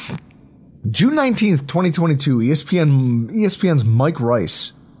Jones. June 19th, 2022, ESPN's Mike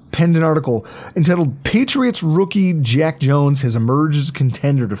Rice penned an article entitled Patriots rookie Jack Jones has emerged as a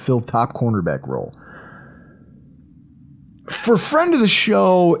contender to fill top cornerback role. For friend of the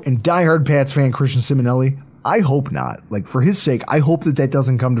show and diehard Pats fan Christian Simonelli, I hope not. Like, for his sake, I hope that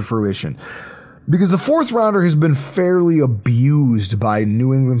doesn't come to fruition. Because the fourth rounder has been fairly abused by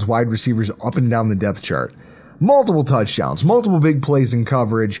New England's wide receivers up and down the depth chart. Multiple touchdowns, multiple big plays in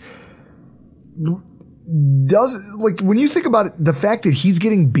coverage. When you think about it, the fact that he's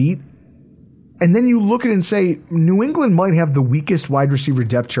getting beat, and then you look at it and say, New England might have the weakest wide receiver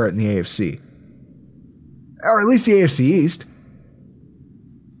depth chart in the AFC. Or at least the AFC East.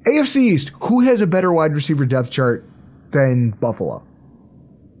 AFC East, who has a better wide receiver depth chart than Buffalo?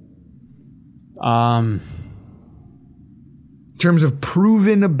 In terms of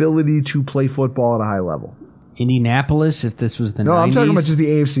proven ability to play football at a high level. Indianapolis, if this was the 90s. No, I'm talking about just the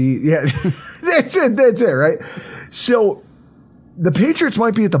AFC. Yeah, that's it, right? So the Patriots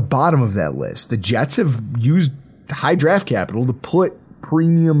might be at the bottom of that list. The Jets have used high draft capital to put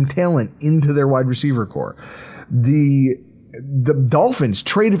premium talent into their wide receiver core. The Dolphins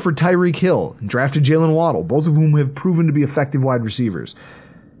traded for Tyreek Hill and drafted Jalen Waddle, both of whom have proven to be effective wide receivers.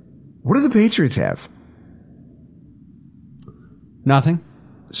 What do the Patriots have? Nothing.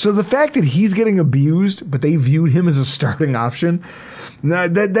 So the fact that he's getting abused, but they viewed him as a starting option,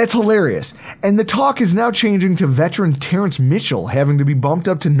 that's hilarious. And the talk is now changing to veteran Terrence Mitchell having to be bumped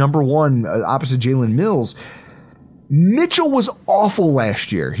up to number one opposite Jalen Mills. Mitchell was awful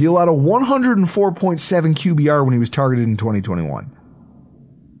last year. He allowed a 104.7 QBR when he was targeted in 2021.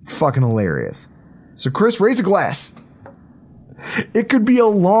 Fucking hilarious. So Chris, raise a glass. It could be a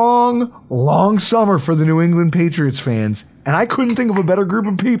long, long summer for the New England Patriots fans, and I couldn't think of a better group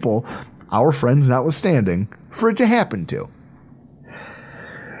of people, our friends notwithstanding, for it to happen to.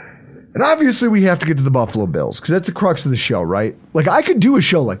 And obviously we have to get to the Buffalo Bills, because that's the crux of the show, right? Like, I could do a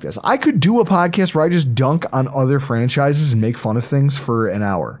show like this. I could do a podcast where I just dunk on other franchises and make fun of things for an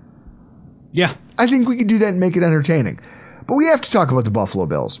hour. Yeah. I think we could do that and make it entertaining. But we have to talk about the Buffalo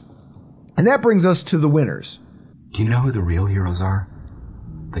Bills. And that brings us to the winners. Do you know who the real heroes are?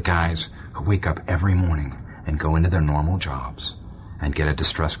 The guys who wake up every morning and go into their normal jobs and get a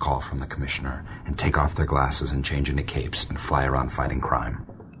distress call from the commissioner and take off their glasses and change into capes and fly around fighting crime.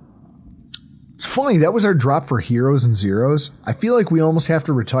 It's funny, that was our drop for heroes and zeros. I feel like we almost have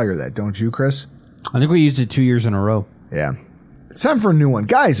to retire that, don't you, Chris? I think we used it 2 years in a row. Yeah. It's time for a new one.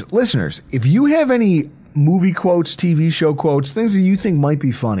 Guys, listeners, if you have any movie quotes, TV show quotes, things that you think might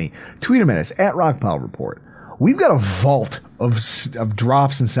be funny, tweet them at us at Rockpile Report. We've got a vault of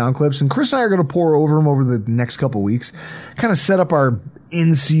drops and sound clips, and Chris and I are going to pour over them over the next couple weeks, kind of set up our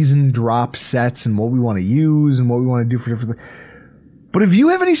in-season drop sets and what we want to use and what we want to do for different things. But if you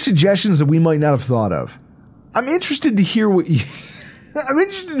have any suggestions that we might not have thought of, I'm interested to hear what you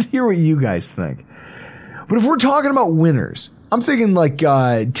guys think. But if we're talking about winners, I'm thinking like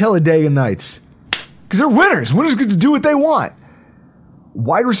Talladega Nights, because they're winners. Winners get to do what they want.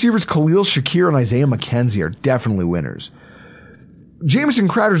 Wide receivers Khalil Shakir and Isaiah McKenzie are definitely winners. Jamison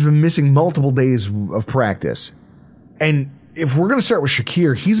Crowder's been missing multiple days of practice. And if we're going to start with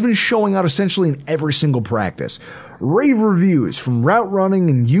Shakir, he's been showing out essentially in every single practice. Rave reviews from route running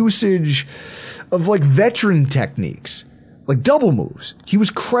and usage of like veteran techniques, like double moves. He was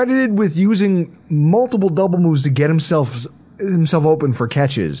credited with using multiple double moves to get himself open for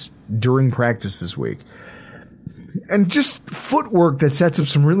catches during practice this week. And just footwork that sets up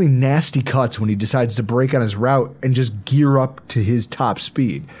some really nasty cuts when he decides to break on his route and just gear up to his top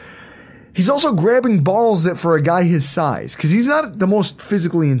speed. He's also grabbing balls that for a guy his size, because he's not the most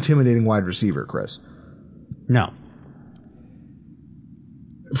physically intimidating wide receiver, Chris. No.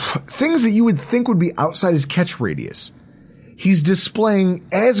 Things that you would think would be outside his catch radius. He's displaying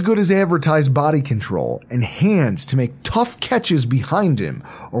as good as advertised body control and hands to make tough catches behind him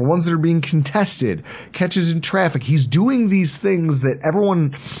or ones that are being contested, catches in traffic. He's doing these things that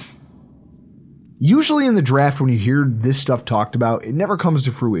everyone... Usually in the draft, when you hear this stuff talked about, it never comes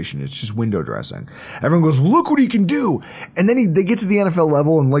to fruition. It's just window dressing. Everyone goes, look what he can do. And then they get to the NFL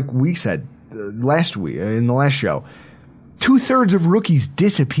level, and like we said last week, in the last show, 2/3 of rookies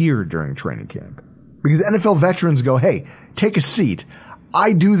disappeared during training camp. Because NFL veterans go, hey, take a seat.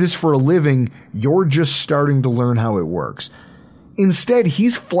 I do this for a living. You're just starting to learn how it works. Instead,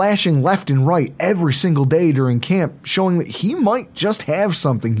 he's flashing left and right every single day during camp, showing that he might just have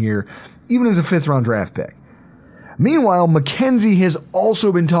something here, even as a 5th-round draft pick. Meanwhile, McKenzie has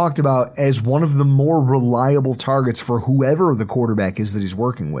also been talked about as one of the more reliable targets for whoever the quarterback is that he's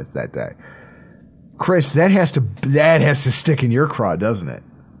working with that day. Chris, that has to stick in your craw, doesn't it?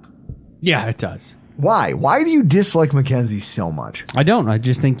 Yeah, it does. Why? Why do you dislike McKenzie so much? I don't. I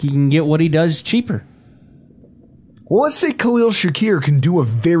just think he can get what he does cheaper. Well, let's say Khalil Shakir can do a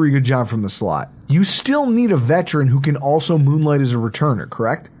very good job from the slot. You still need a veteran who can also moonlight as a returner,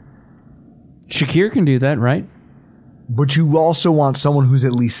 correct? Shakir can do that, right? But you also want someone who's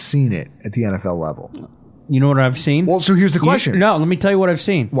at least seen it at the NFL level. You know what I've seen? Well, so here's the question. No, let me tell you what I've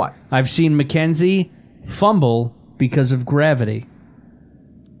seen. What? I've seen McKenzie fumble because of gravity.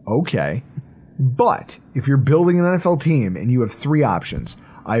 Okay. But if you're building an NFL team and you have 3 options,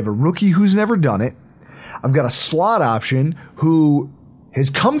 I have a rookie who's never done it. I've got a slot option who has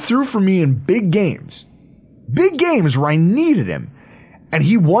come through for me in big games. Big games where I needed him. And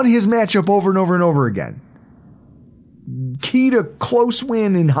he won his matchup over and over and over again. Key to close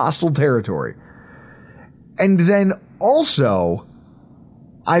win in hostile territory. And then also,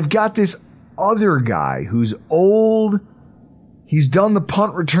 I've got this other guy who's old. He's done the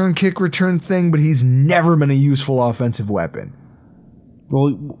punt return, kick return thing, but he's never been a useful offensive weapon.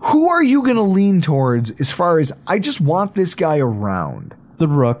 Well, who are you going to lean towards as far as, I just want this guy around? The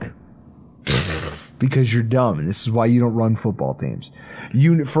Rook. Because you're dumb, and this is why you don't run football teams.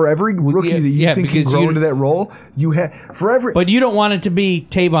 For every rookie that you think can grow into that role, you have for every. But you don't want it to be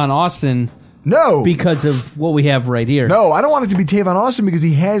Tavon Austin. No, because of what we have right here. No, I don't want it to be Tavon Austin because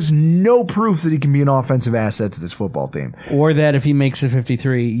he has no proof that he can be an offensive asset to this football team. Or that if he makes a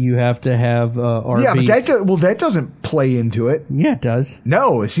 53, you have to have RBs. Yeah, but that doesn't play into it. Yeah, it does.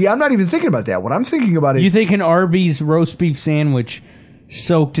 No, see, I'm not even thinking about that. What I'm thinking about is... You think an Arby's roast beef sandwich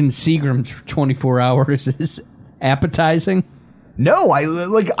soaked in Seagram's for 24 hours is appetizing? No,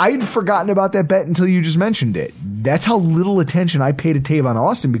 I'd forgotten about that bet until you just mentioned it. That's how little attention I pay to Tavon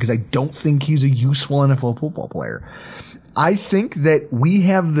Austin because I don't think he's a useful NFL football player. I think that we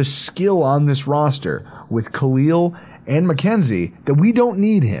have the skill on this roster with Khalil and McKenzie that we don't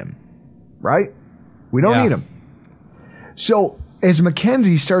need him, right? We don't need him. So as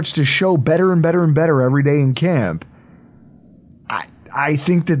McKenzie starts to show better and better and better every day in camp, I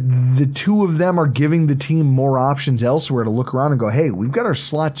think that the two of them are giving the team more options elsewhere to look around and go, hey, we've got our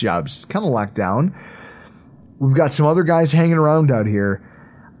slot jobs kind of locked down. We've got some other guys hanging around out here.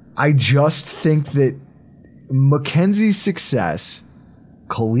 I just think that McKenzie's success,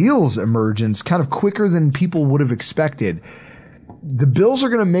 Khalil's emergence, kind of quicker than people would have expected. The Bills are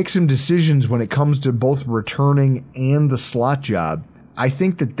going to make some decisions when it comes to both returning and the slot job. I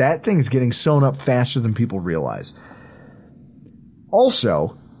think that thing is getting sewn up faster than people realize.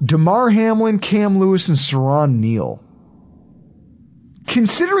 Also, Damar Hamlin, Cam Lewis, and Saron Neal.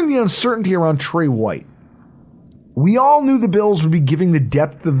 Considering the uncertainty around Trey White, we all knew the Bills would be giving the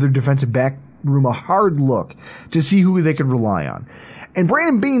depth of their defensive back room a hard look to see who they could rely on. And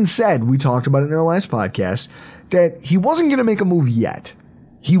Brandon Beane said, we talked about it in our last podcast, that he wasn't going to make a move yet.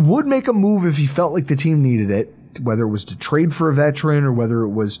 He would make a move if he felt like the team needed it, whether it was to trade for a veteran or whether it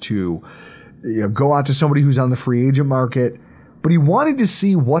was to go out to somebody who's on the free agent market. But he wanted to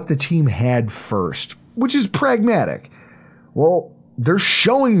see what the team had first, which is pragmatic. Well, they're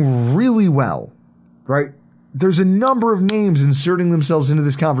showing really well, right? There's a number of names inserting themselves into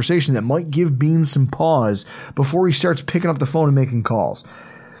this conversation that might give Bean some pause before he starts picking up the phone and making calls.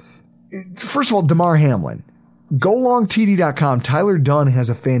 First of all, Damar Hamlin. GoLongTD.com, Tyler Dunn has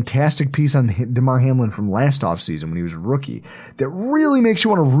a fantastic piece on Damar Hamlin from last offseason when he was a rookie that really makes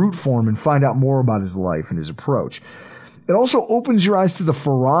you want to root for him and find out more about his life and his approach. It also opens your eyes to the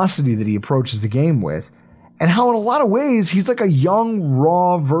ferocity that he approaches the game with. and how in a lot of ways he's like a young,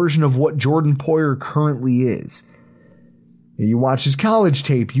 raw version of what Jordan Poyer currently is. You watch his college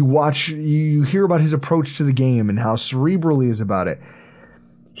tape, you hear about his approach to the game and how cerebral he is about it.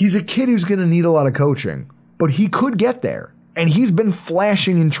 He's a kid who's going to need a lot of coaching, but he could get there, and he's been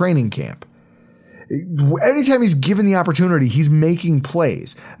flashing in training camp. Anytime he's given the opportunity, he's making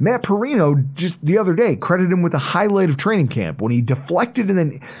plays. Matt Perino, just the other day, credited him with a highlight of training camp when he deflected and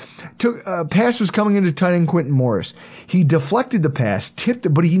then took a pass was coming into tight end Quentin Morris. He deflected the pass, tipped it,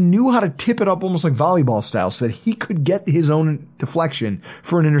 but he knew how to tip it up almost like volleyball style so that he could get his own deflection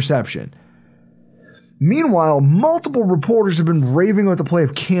for an interception. Meanwhile, multiple reporters have been raving about the play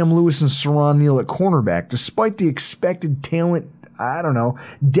of Cam Lewis and Saron Neal at cornerback, despite the expected talent,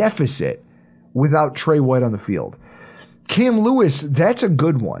 deficit without Trey White on the field. Cam Lewis, that's a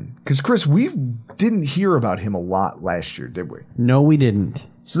good one. Because, Chris, we didn't hear about him a lot last year, did we? No, we didn't.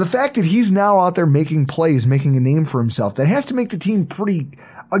 So the fact that he's now out there making plays, making a name for himself, that has to make the team pretty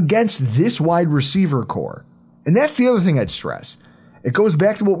against this wide receiver core. And that's the other thing I'd stress. It goes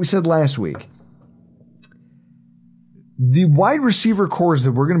back to what we said last week. The wide receiver cores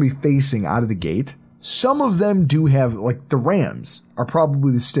that we're going to be facing out of the gate, some of them do have, like the Rams, are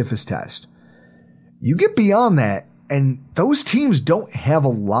probably the stiffest test. You get beyond that, and those teams don't have a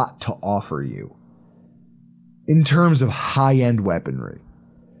lot to offer you in terms of high-end weaponry.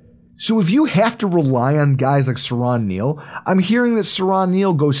 So if you have to rely on guys like Saron Neal, I'm hearing that Saron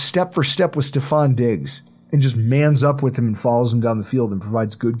Neal goes step for step with Stephon Diggs and just mans up with him and follows him down the field and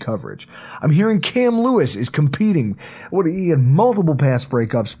provides good coverage. I'm hearing Cam Lewis is competing. He had multiple pass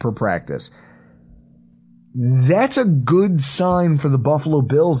breakups per practice. That's a good sign for the Buffalo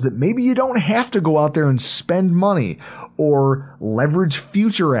Bills that maybe you don't have to go out there and spend money or leverage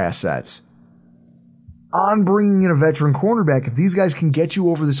future assets on bringing in a veteran cornerback if these guys can get you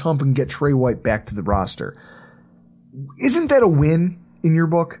over this hump and get Trey White back to the roster. Isn't that a win in your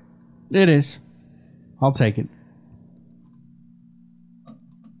book? It is. I'll take it.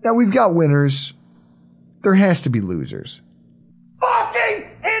 Now, we've got winners. There has to be losers.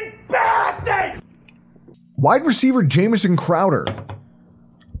 Fucking embarrassing! Wide receiver Jamison Crowder.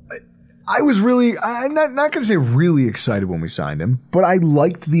 I was really, I'm not going to say really excited when we signed him, but I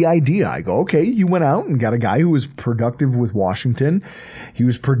liked the idea. I go, okay, you went out and got a guy who was productive with Washington. He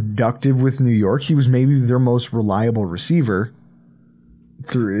was productive with New York. He was maybe their most reliable receiver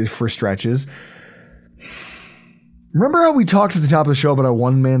for stretches. Remember how we talked at the top of the show about how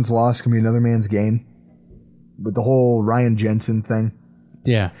one man's loss can be another man's gain? With the whole Ryan Jensen thing?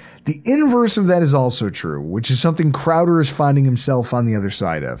 Yeah. The inverse of that is also true, which is something Crowder is finding himself on the other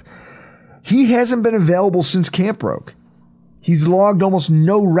side of. He hasn't been available since camp broke. He's logged almost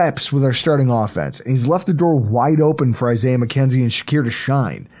no reps with our starting offense, and he's left the door wide open for Isaiah McKenzie and Shakir to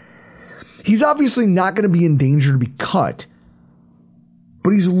shine. He's obviously not going to be in danger to be cut,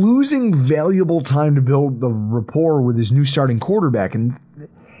 but he's losing valuable time to build the rapport with his new starting quarterback, and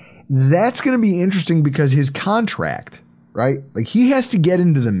that's going to be interesting because his contract, right? Like, he has to get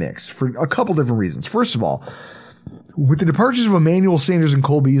into the mix for a couple different reasons. First of all, with the departures of Emmanuel Sanders and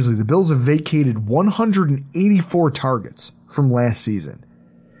Cole Beasley, the Bills have vacated 184 targets from last season.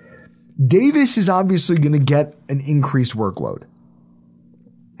 Davis is obviously going to get an increased workload.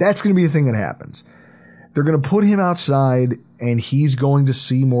 That's going to be the thing that happens. They're going to put him outside, and he's going to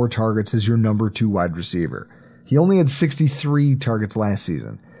see more targets as your number 2 wide receiver. He only had 63 targets last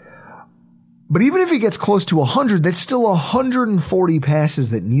season. But even if he gets close to 100, that's still 140 passes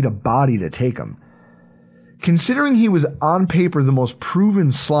that need a body to take him. Considering he was on paper the most proven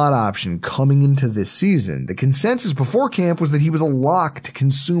slot option coming into this season, the consensus before camp was that he was a lock to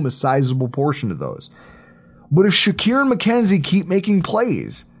consume a sizable portion of those. But if Shakir and McKenzie keep making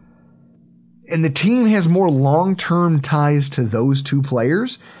plays, and the team has more long-term ties to those two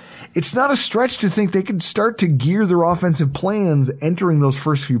players, it's not a stretch to think they could start to gear their offensive plans entering those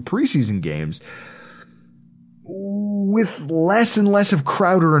first few preseason games with less and less of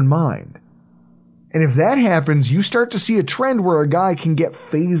Crowder in mind. And if that happens, you start to see a trend where a guy can get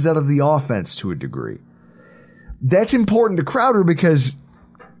phased out of the offense to a degree. That's important to Crowder because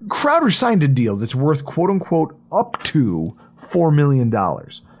Crowder signed a deal that's worth, quote-unquote, up to $4 million.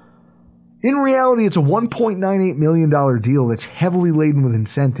 In reality, it's a $1.98 million deal that's heavily laden with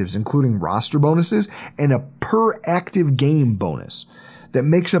incentives, including roster bonuses and a per-active game bonus that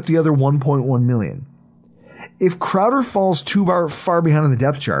makes up the other $1.1 million. If Crowder falls too far behind on the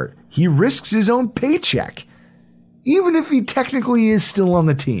depth chart, he risks his own paycheck, even if he technically is still on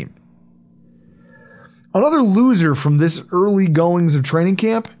the team. Another loser from this early goings of training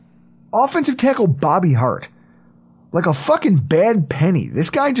camp, offensive tackle Bobby Hart. like a fucking bad penny. This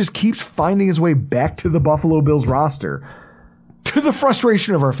guy just keeps finding his way back to the Buffalo Bills roster, to the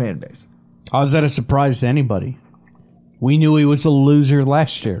frustration of our fan base. How is that a surprise to anybody? We knew he was a loser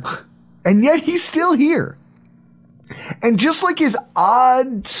last year. And yet he's still here. And just like his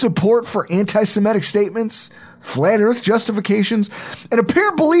odd support for anti-Semitic statements, flat earth justifications, and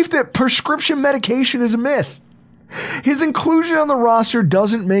apparent belief that prescription medication is a myth, his inclusion on the roster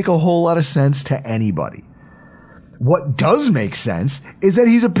doesn't make a whole lot of sense to anybody. What does make sense is that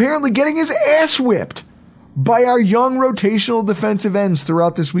he's apparently getting his ass whipped by our young rotational defensive ends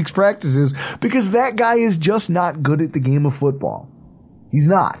throughout this week's practices, because that guy is just not good at the game of football. He's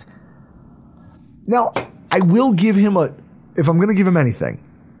not. Now, I will give him if I'm going to give him anything,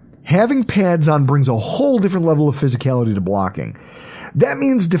 having pads on brings a whole different level of physicality to blocking. That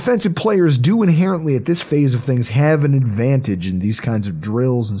means defensive players do inherently at this phase of things have an advantage in these kinds of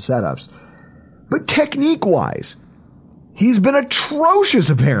drills and setups. But technique-wise, he's been atrocious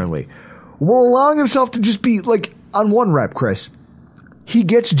apparently, while allowing himself to just be, like, on one rep, Chris, he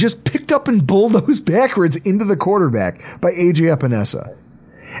gets just picked up and bulldozed backwards into the quarterback by A.J. Epinesa.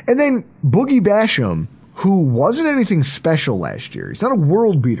 And then Boogie Basham, who wasn't anything special last year. He's not a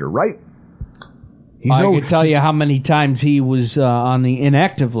world beater, right? I can tell you how many times he was on the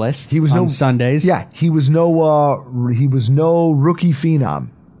inactive list on Sundays. Yeah, he was no rookie phenom.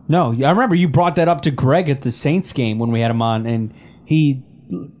 No, I remember you brought that up to Greg at the Saints game when we had him on, and he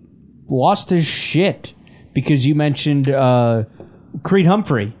lost his shit because you mentioned Creed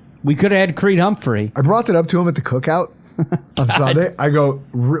Humphrey. We could have had Creed Humphrey. I brought that up to him at the cookout on Sunday. I go,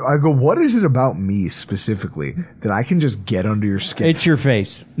 what is it about me specifically that I can just get under your skin? It's your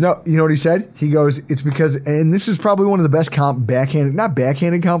face. No, you know what he said? He goes, it's because, and this is probably one of the best not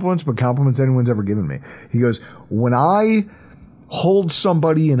backhanded compliments, but compliments anyone's ever given me. He goes, when I hold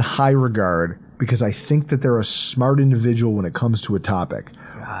somebody in high regard because I think that they're a smart individual when it comes to a topic.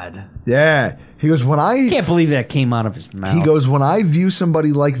 God. Yeah. He goes, I can't believe that came out of his mouth. He goes, when I view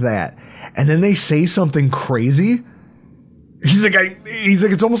somebody like that, and then they say something crazy, he's like,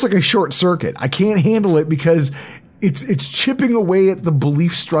 it's almost like a short circuit. I can't handle it because it's chipping away at the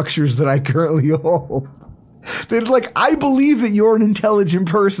belief structures that I currently hold. They're like, I believe that you're an intelligent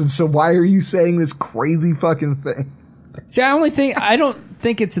person, so why are you saying this crazy fucking thing? See, I don't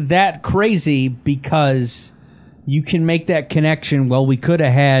think it's that crazy because you can make that connection. Well, we could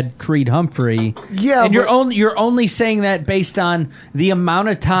have had Creed Humphrey. Yeah, and you're only saying that based on the amount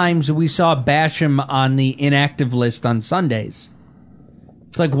of times we saw Basham on the inactive list on Sundays.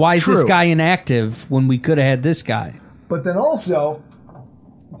 It's like, why is this guy inactive when we could have had this guy? But then also,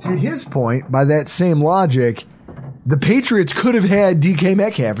 to his point, by that same logic, the Patriots could have had DK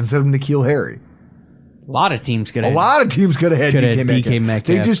Metcalf instead of N'Keal Harry. A lot of teams could have had DK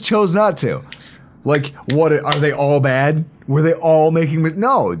Metcalf. They just chose not to. Like, what, are they all bad? Were they all making...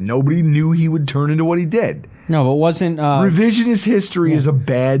 No, nobody knew he would turn into what he did. No, but wasn't... revisionist history is a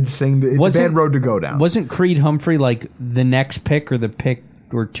bad thing. It's a bad road to go down. Wasn't Creed Humphrey like the next pick or the pick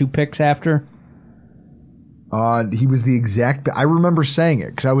or two picks after? He was the exact... I remember saying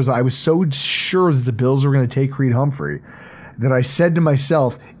it because I was so sure that the Bills were going to take Creed Humphrey that I said to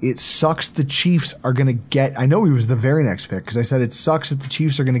myself, it sucks the Chiefs are going to get... I know he was the very next pick because I said it sucks that the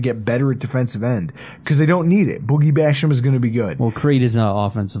Chiefs are going to get better at defensive end because they don't need it. Boogie Basham is going to be good. Well, Creed is an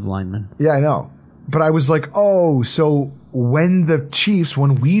offensive lineman. Yeah, I know. But I was like, oh, so when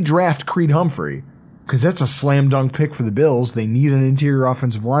we draft Creed Humphrey, because that's a slam dunk pick for the Bills, they need an interior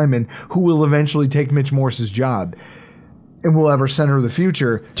offensive lineman who will eventually take Mitch Morse's job and will have our center of the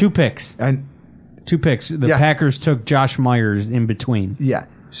future. Two picks. The Packers took Josh Myers in between. Yeah.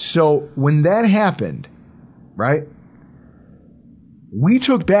 So when that happened, right, we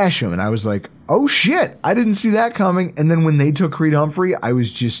took Basham, and I was like, oh, shit, I didn't see that coming. And then when they took Creed Humphrey, I was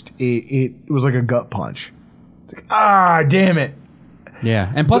just, it was like a gut punch. It's like, damn it.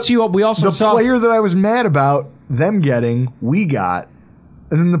 Yeah. And plus, we also saw... The player that I was mad about them getting, we got.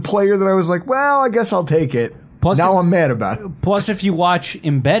 And then the player that I was like, well, I guess I'll take it. Plus, now I'm mad about it. Plus, if you watch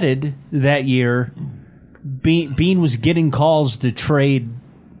Embedded that year, Bean was getting calls to trade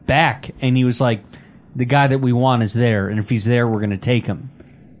back, and he was like, the guy that we want is there, and if he's there, we're going to take him.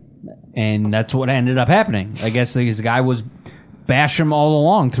 And that's what ended up happening. I guess this guy was Basham all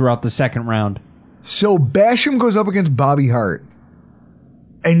along throughout the second round. So Basham goes up against Bobby Hart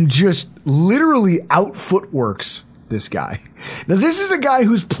and just literally out-footworks this guy. Now, this is a guy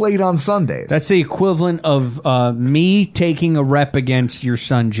who's played on Sundays. That's the equivalent of me taking a rep against your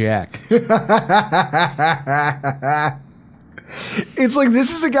son, Jack. It's like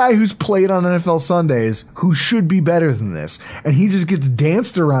this is a guy who's played on NFL Sundays who should be better than this, and he just gets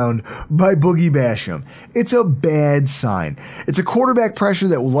danced around by Boogie Basham. It's a bad sign. It's a quarterback pressure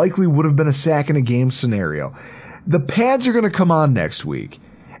that likely would have been a sack in a game scenario. The pads are going to come on next week,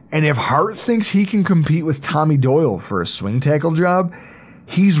 and if Hart thinks he can compete with Tommy Doyle for a swing tackle job,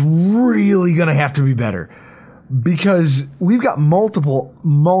 he's really going to have to be better. Because we've got multiple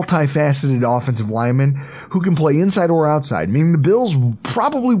multifaceted offensive linemen who can play inside or outside, meaning the Bills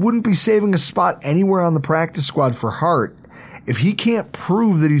probably wouldn't be saving a spot anywhere on the practice squad for Hart if he can't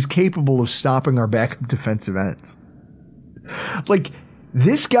prove that he's capable of stopping our backup defensive ends. Like,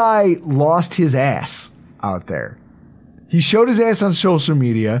 this guy lost his ass out there. He showed his ass on social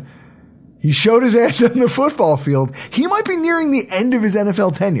media. He showed his ass on the football field. He might be nearing the end of his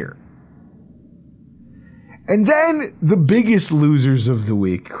NFL tenure. And then the biggest losers of the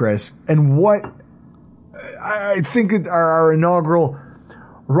week, Chris, and what I think our inaugural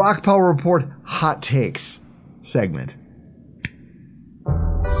Rockpile Report Hot Takes segment.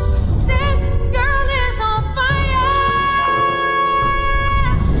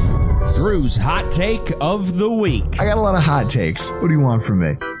 Drew's Hot Take of the Week. I got a lot of hot takes. What do you want from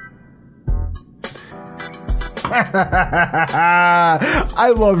me?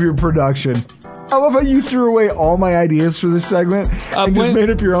 I love your production. I love how you threw away all my ideas for this segment and just made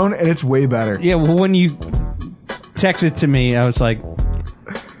up your own, and it's way better. Yeah, well, when you texted to me, I was like,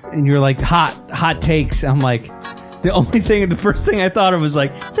 and you're like, hot takes. I'm like, the first thing I thought of was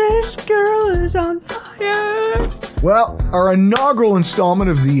like, this girl is on fire. Well, our inaugural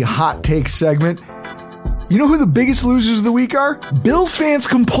installment of the Hot Take segment. You know who the biggest losers of the week are? Bills fans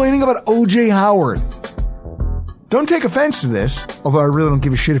complaining about O.J. Howard. Don't take offense to this, although I really don't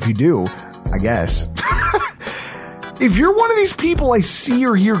give a shit if you do, I guess. If you're one of these people I see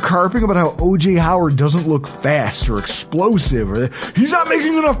or hear carping about how O.J. Howard doesn't look fast or explosive or that he's not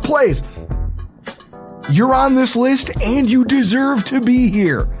making enough plays, you're on this list and you deserve to be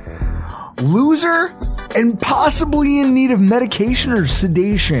here. Loser and possibly in need of medication or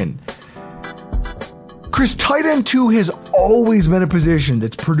sedation. Chris, tight end 2 has always been a position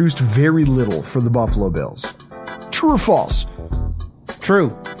that's produced very little for the Buffalo Bills. True or false? True.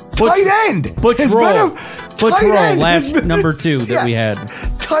 Tight end Butch has Roll. been Butch Roll, last number 2 that we had.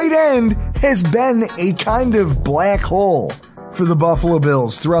 Tight end has been a kind of black hole for the Buffalo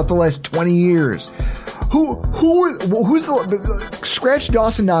Bills throughout the last 20 years. Who's the scratch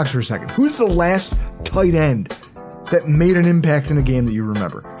Dawson Knox for a second? Who's the last tight end that made an impact in a game that you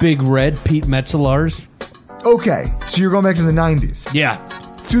remember? Big Red, Pete Metzelaars. Okay, so you're going back to the 90s. Yeah.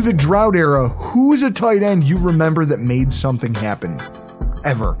 Through the drought era, who's a tight end you remember that made something happen?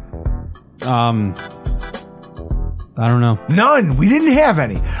 Ever? I don't know. None. We didn't have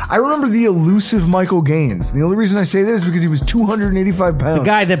any. I remember the elusive Michael Gaines. The only reason I say that is because he was 285 pounds. The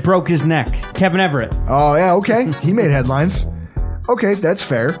guy that broke his neck. Kevin Everett. Oh, yeah, okay. He made headlines. Okay, that's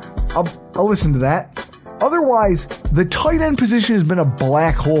fair. I'll listen to that. Otherwise, the tight end position has been a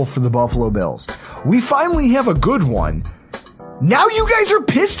black hole for the Buffalo Bills. We finally have a good one. Now you guys are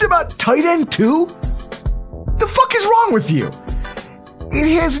pissed about tight end 2? The fuck is wrong with you?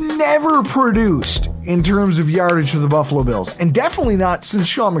 It has never produced in terms of yardage for the Buffalo Bills, and definitely not since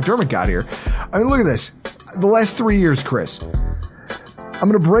Sean McDermott got here. I mean, look at this. The last 3 years, Chris. I'm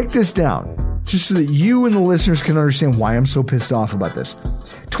going to break this down just so that you and the listeners can understand why I'm so pissed off about this.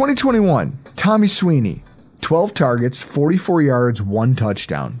 2021, Tommy Sweeney, 12 targets, 44 yards, 1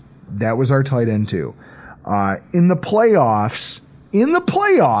 touchdown. That was our tight end 2. In the playoffs,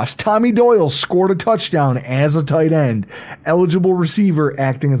 Tommy Doyle scored a touchdown as a tight end, eligible receiver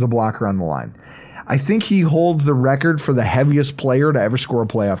acting as a blocker on the line. I think he holds the record for the heaviest player to ever score a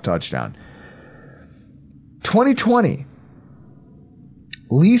playoff touchdown. 2020,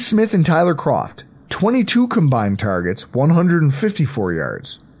 Lee Smith and Tyler Kroft, 22 combined targets, 154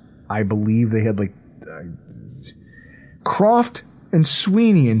 yards. I believe they had Kroft and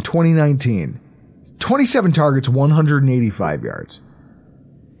Sweeney in 2019. 27 targets, 185 yards.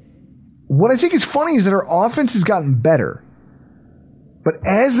 What I think is funny is that our offense has gotten better. But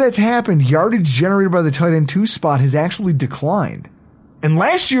as that's happened, yardage generated by the tight end 2 spot has actually declined. And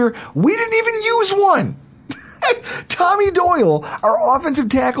last year, we didn't even use one. Tommy Doyle, our offensive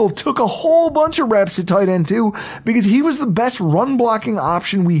tackle, took a whole bunch of reps at tight end 2 because he was the best run blocking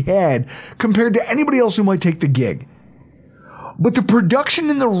option we had compared to anybody else who might take the gig. But the production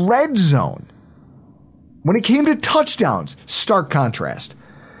in the red zone, when it came to touchdowns, stark contrast.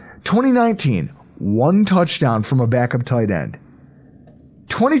 2019, 1 touchdown from a backup tight end.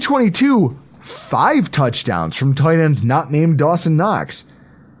 2022, 5 touchdowns from tight ends not named Dawson Knox.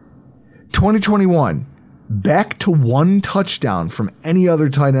 2021, back to 1 touchdown from any other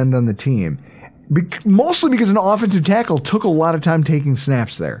tight end on the team. Mostly because an offensive tackle took a lot of time taking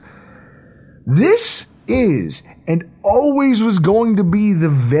snaps there. This is and always was going to be the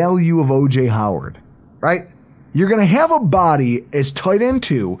value of O.J. Howard, right? You're going to have a body as tight end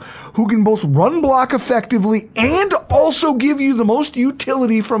 2 who can both run block effectively and also give you the most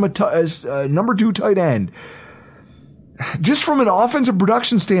utility from a number 2 tight end. Just from an offensive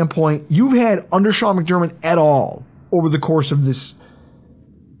production standpoint, you've had under Sean McDermott at all over the course of this.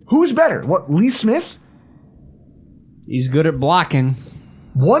 Who's better? What, Lee Smith? He's good at blocking.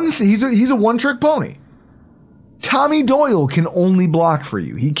 He's a one-trick pony. Tommy Doyle can only block for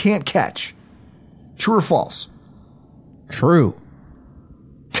you. He can't catch. True or false? True.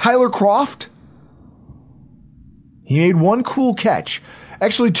 Tyler Kroft? He made 1 cool catch.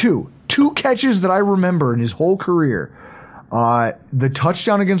 Actually, 2. 2 catches that I remember in his whole career. The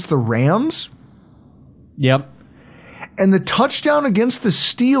touchdown against the Rams. Yep. And the touchdown against the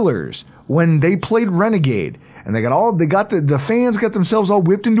Steelers when they played Renegade. And the fans got themselves all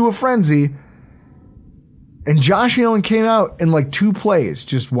whipped into a frenzy. And Josh Allen came out in like 2 plays.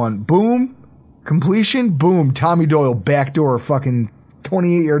 Just one. Boom. Completion. Boom. Tommy Doyle. Backdoor. Fucking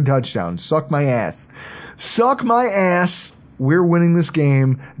 28-yard touchdown. Suck my ass. Suck my ass. We're winning this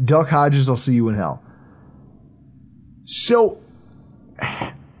game. Duck Hodges, I'll see you in hell. So,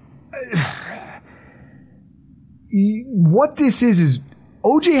 what this is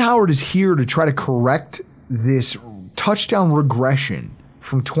O.J. Howard is here to try to correct this touchdown regression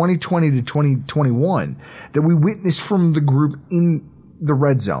from 2020 to 2021 that we witnessed from the group in the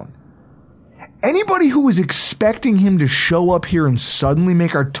red zone. Anybody who was expecting him to show up here and suddenly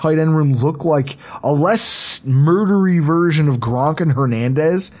make our tight end room look like a less murdery version of Gronk and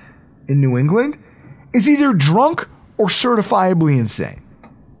Hernandez in New England is either drunk or certifiably insane.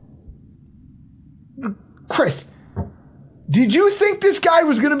 Chris, did you think this guy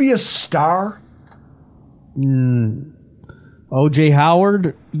was going to be a star? O.J.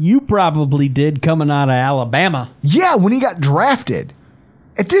 Howard, you probably did coming out of Alabama. Yeah, when he got drafted.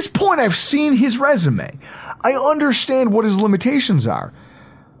 At this point, I've seen his resume. I understand what his limitations are.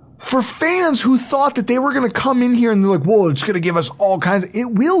 For fans who thought that they were going to come in here and they're like, whoa, it's going to give us all kinds of...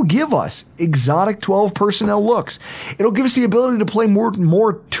 It will give us exotic 12 personnel looks. It'll give us the ability to play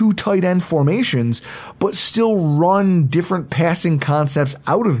more 2 tight end formations, but still run different passing concepts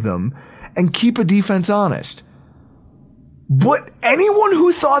out of them and keep a defense honest. But anyone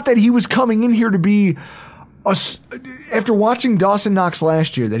who thought that he was coming in here to be... after watching Dawson Knox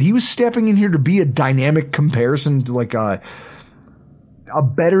last year, that he was stepping in here to be a dynamic comparison to like a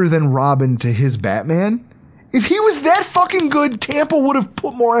better than Robin to his Batman. If he was that fucking good, Tampa would have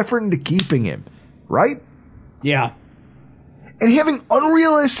put more effort into keeping him, right? Yeah. And having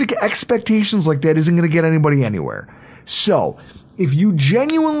unrealistic expectations like that isn't going to get anybody anywhere. So, if you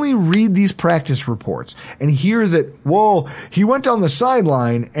genuinely read these practice reports and hear that, whoa, he went down the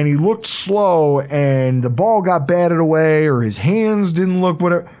sideline and he looked slow and the ball got batted away or his hands didn't look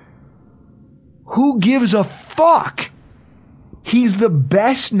whatever, who gives a fuck? He's the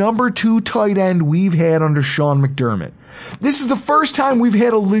best number 2 tight end we've had under Sean McDermott. This is the first time we've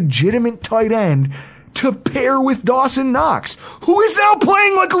had a legitimate tight end to pair with Dawson Knox, who is now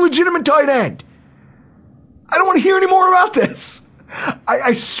playing like a legitimate tight end. I don't want to hear any more about this.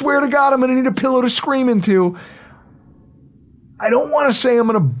 I swear to God, I'm going to need a pillow to scream into. I don't want to say I'm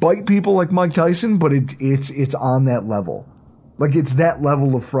going to bite people like Mike Tyson, but it's on that level. Like, it's that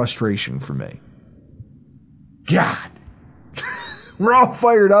level of frustration for me. God. We're all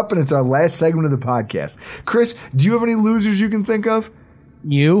fired up, and it's our last segment of the podcast. Chris, do you have any losers you can think of?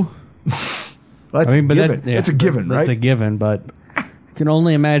 You? That's a given. It's a given, right? That's a given, but I can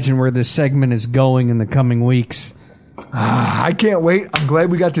only imagine where this segment is going in the coming weeks. I can't wait. I'm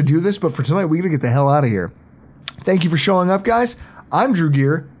glad we got to do this, but for tonight, we got to get the hell out of here. Thank you for showing up, guys. I'm Drew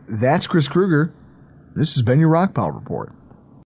Gear. That's Chris Kruger. This has been your Rockpile Report.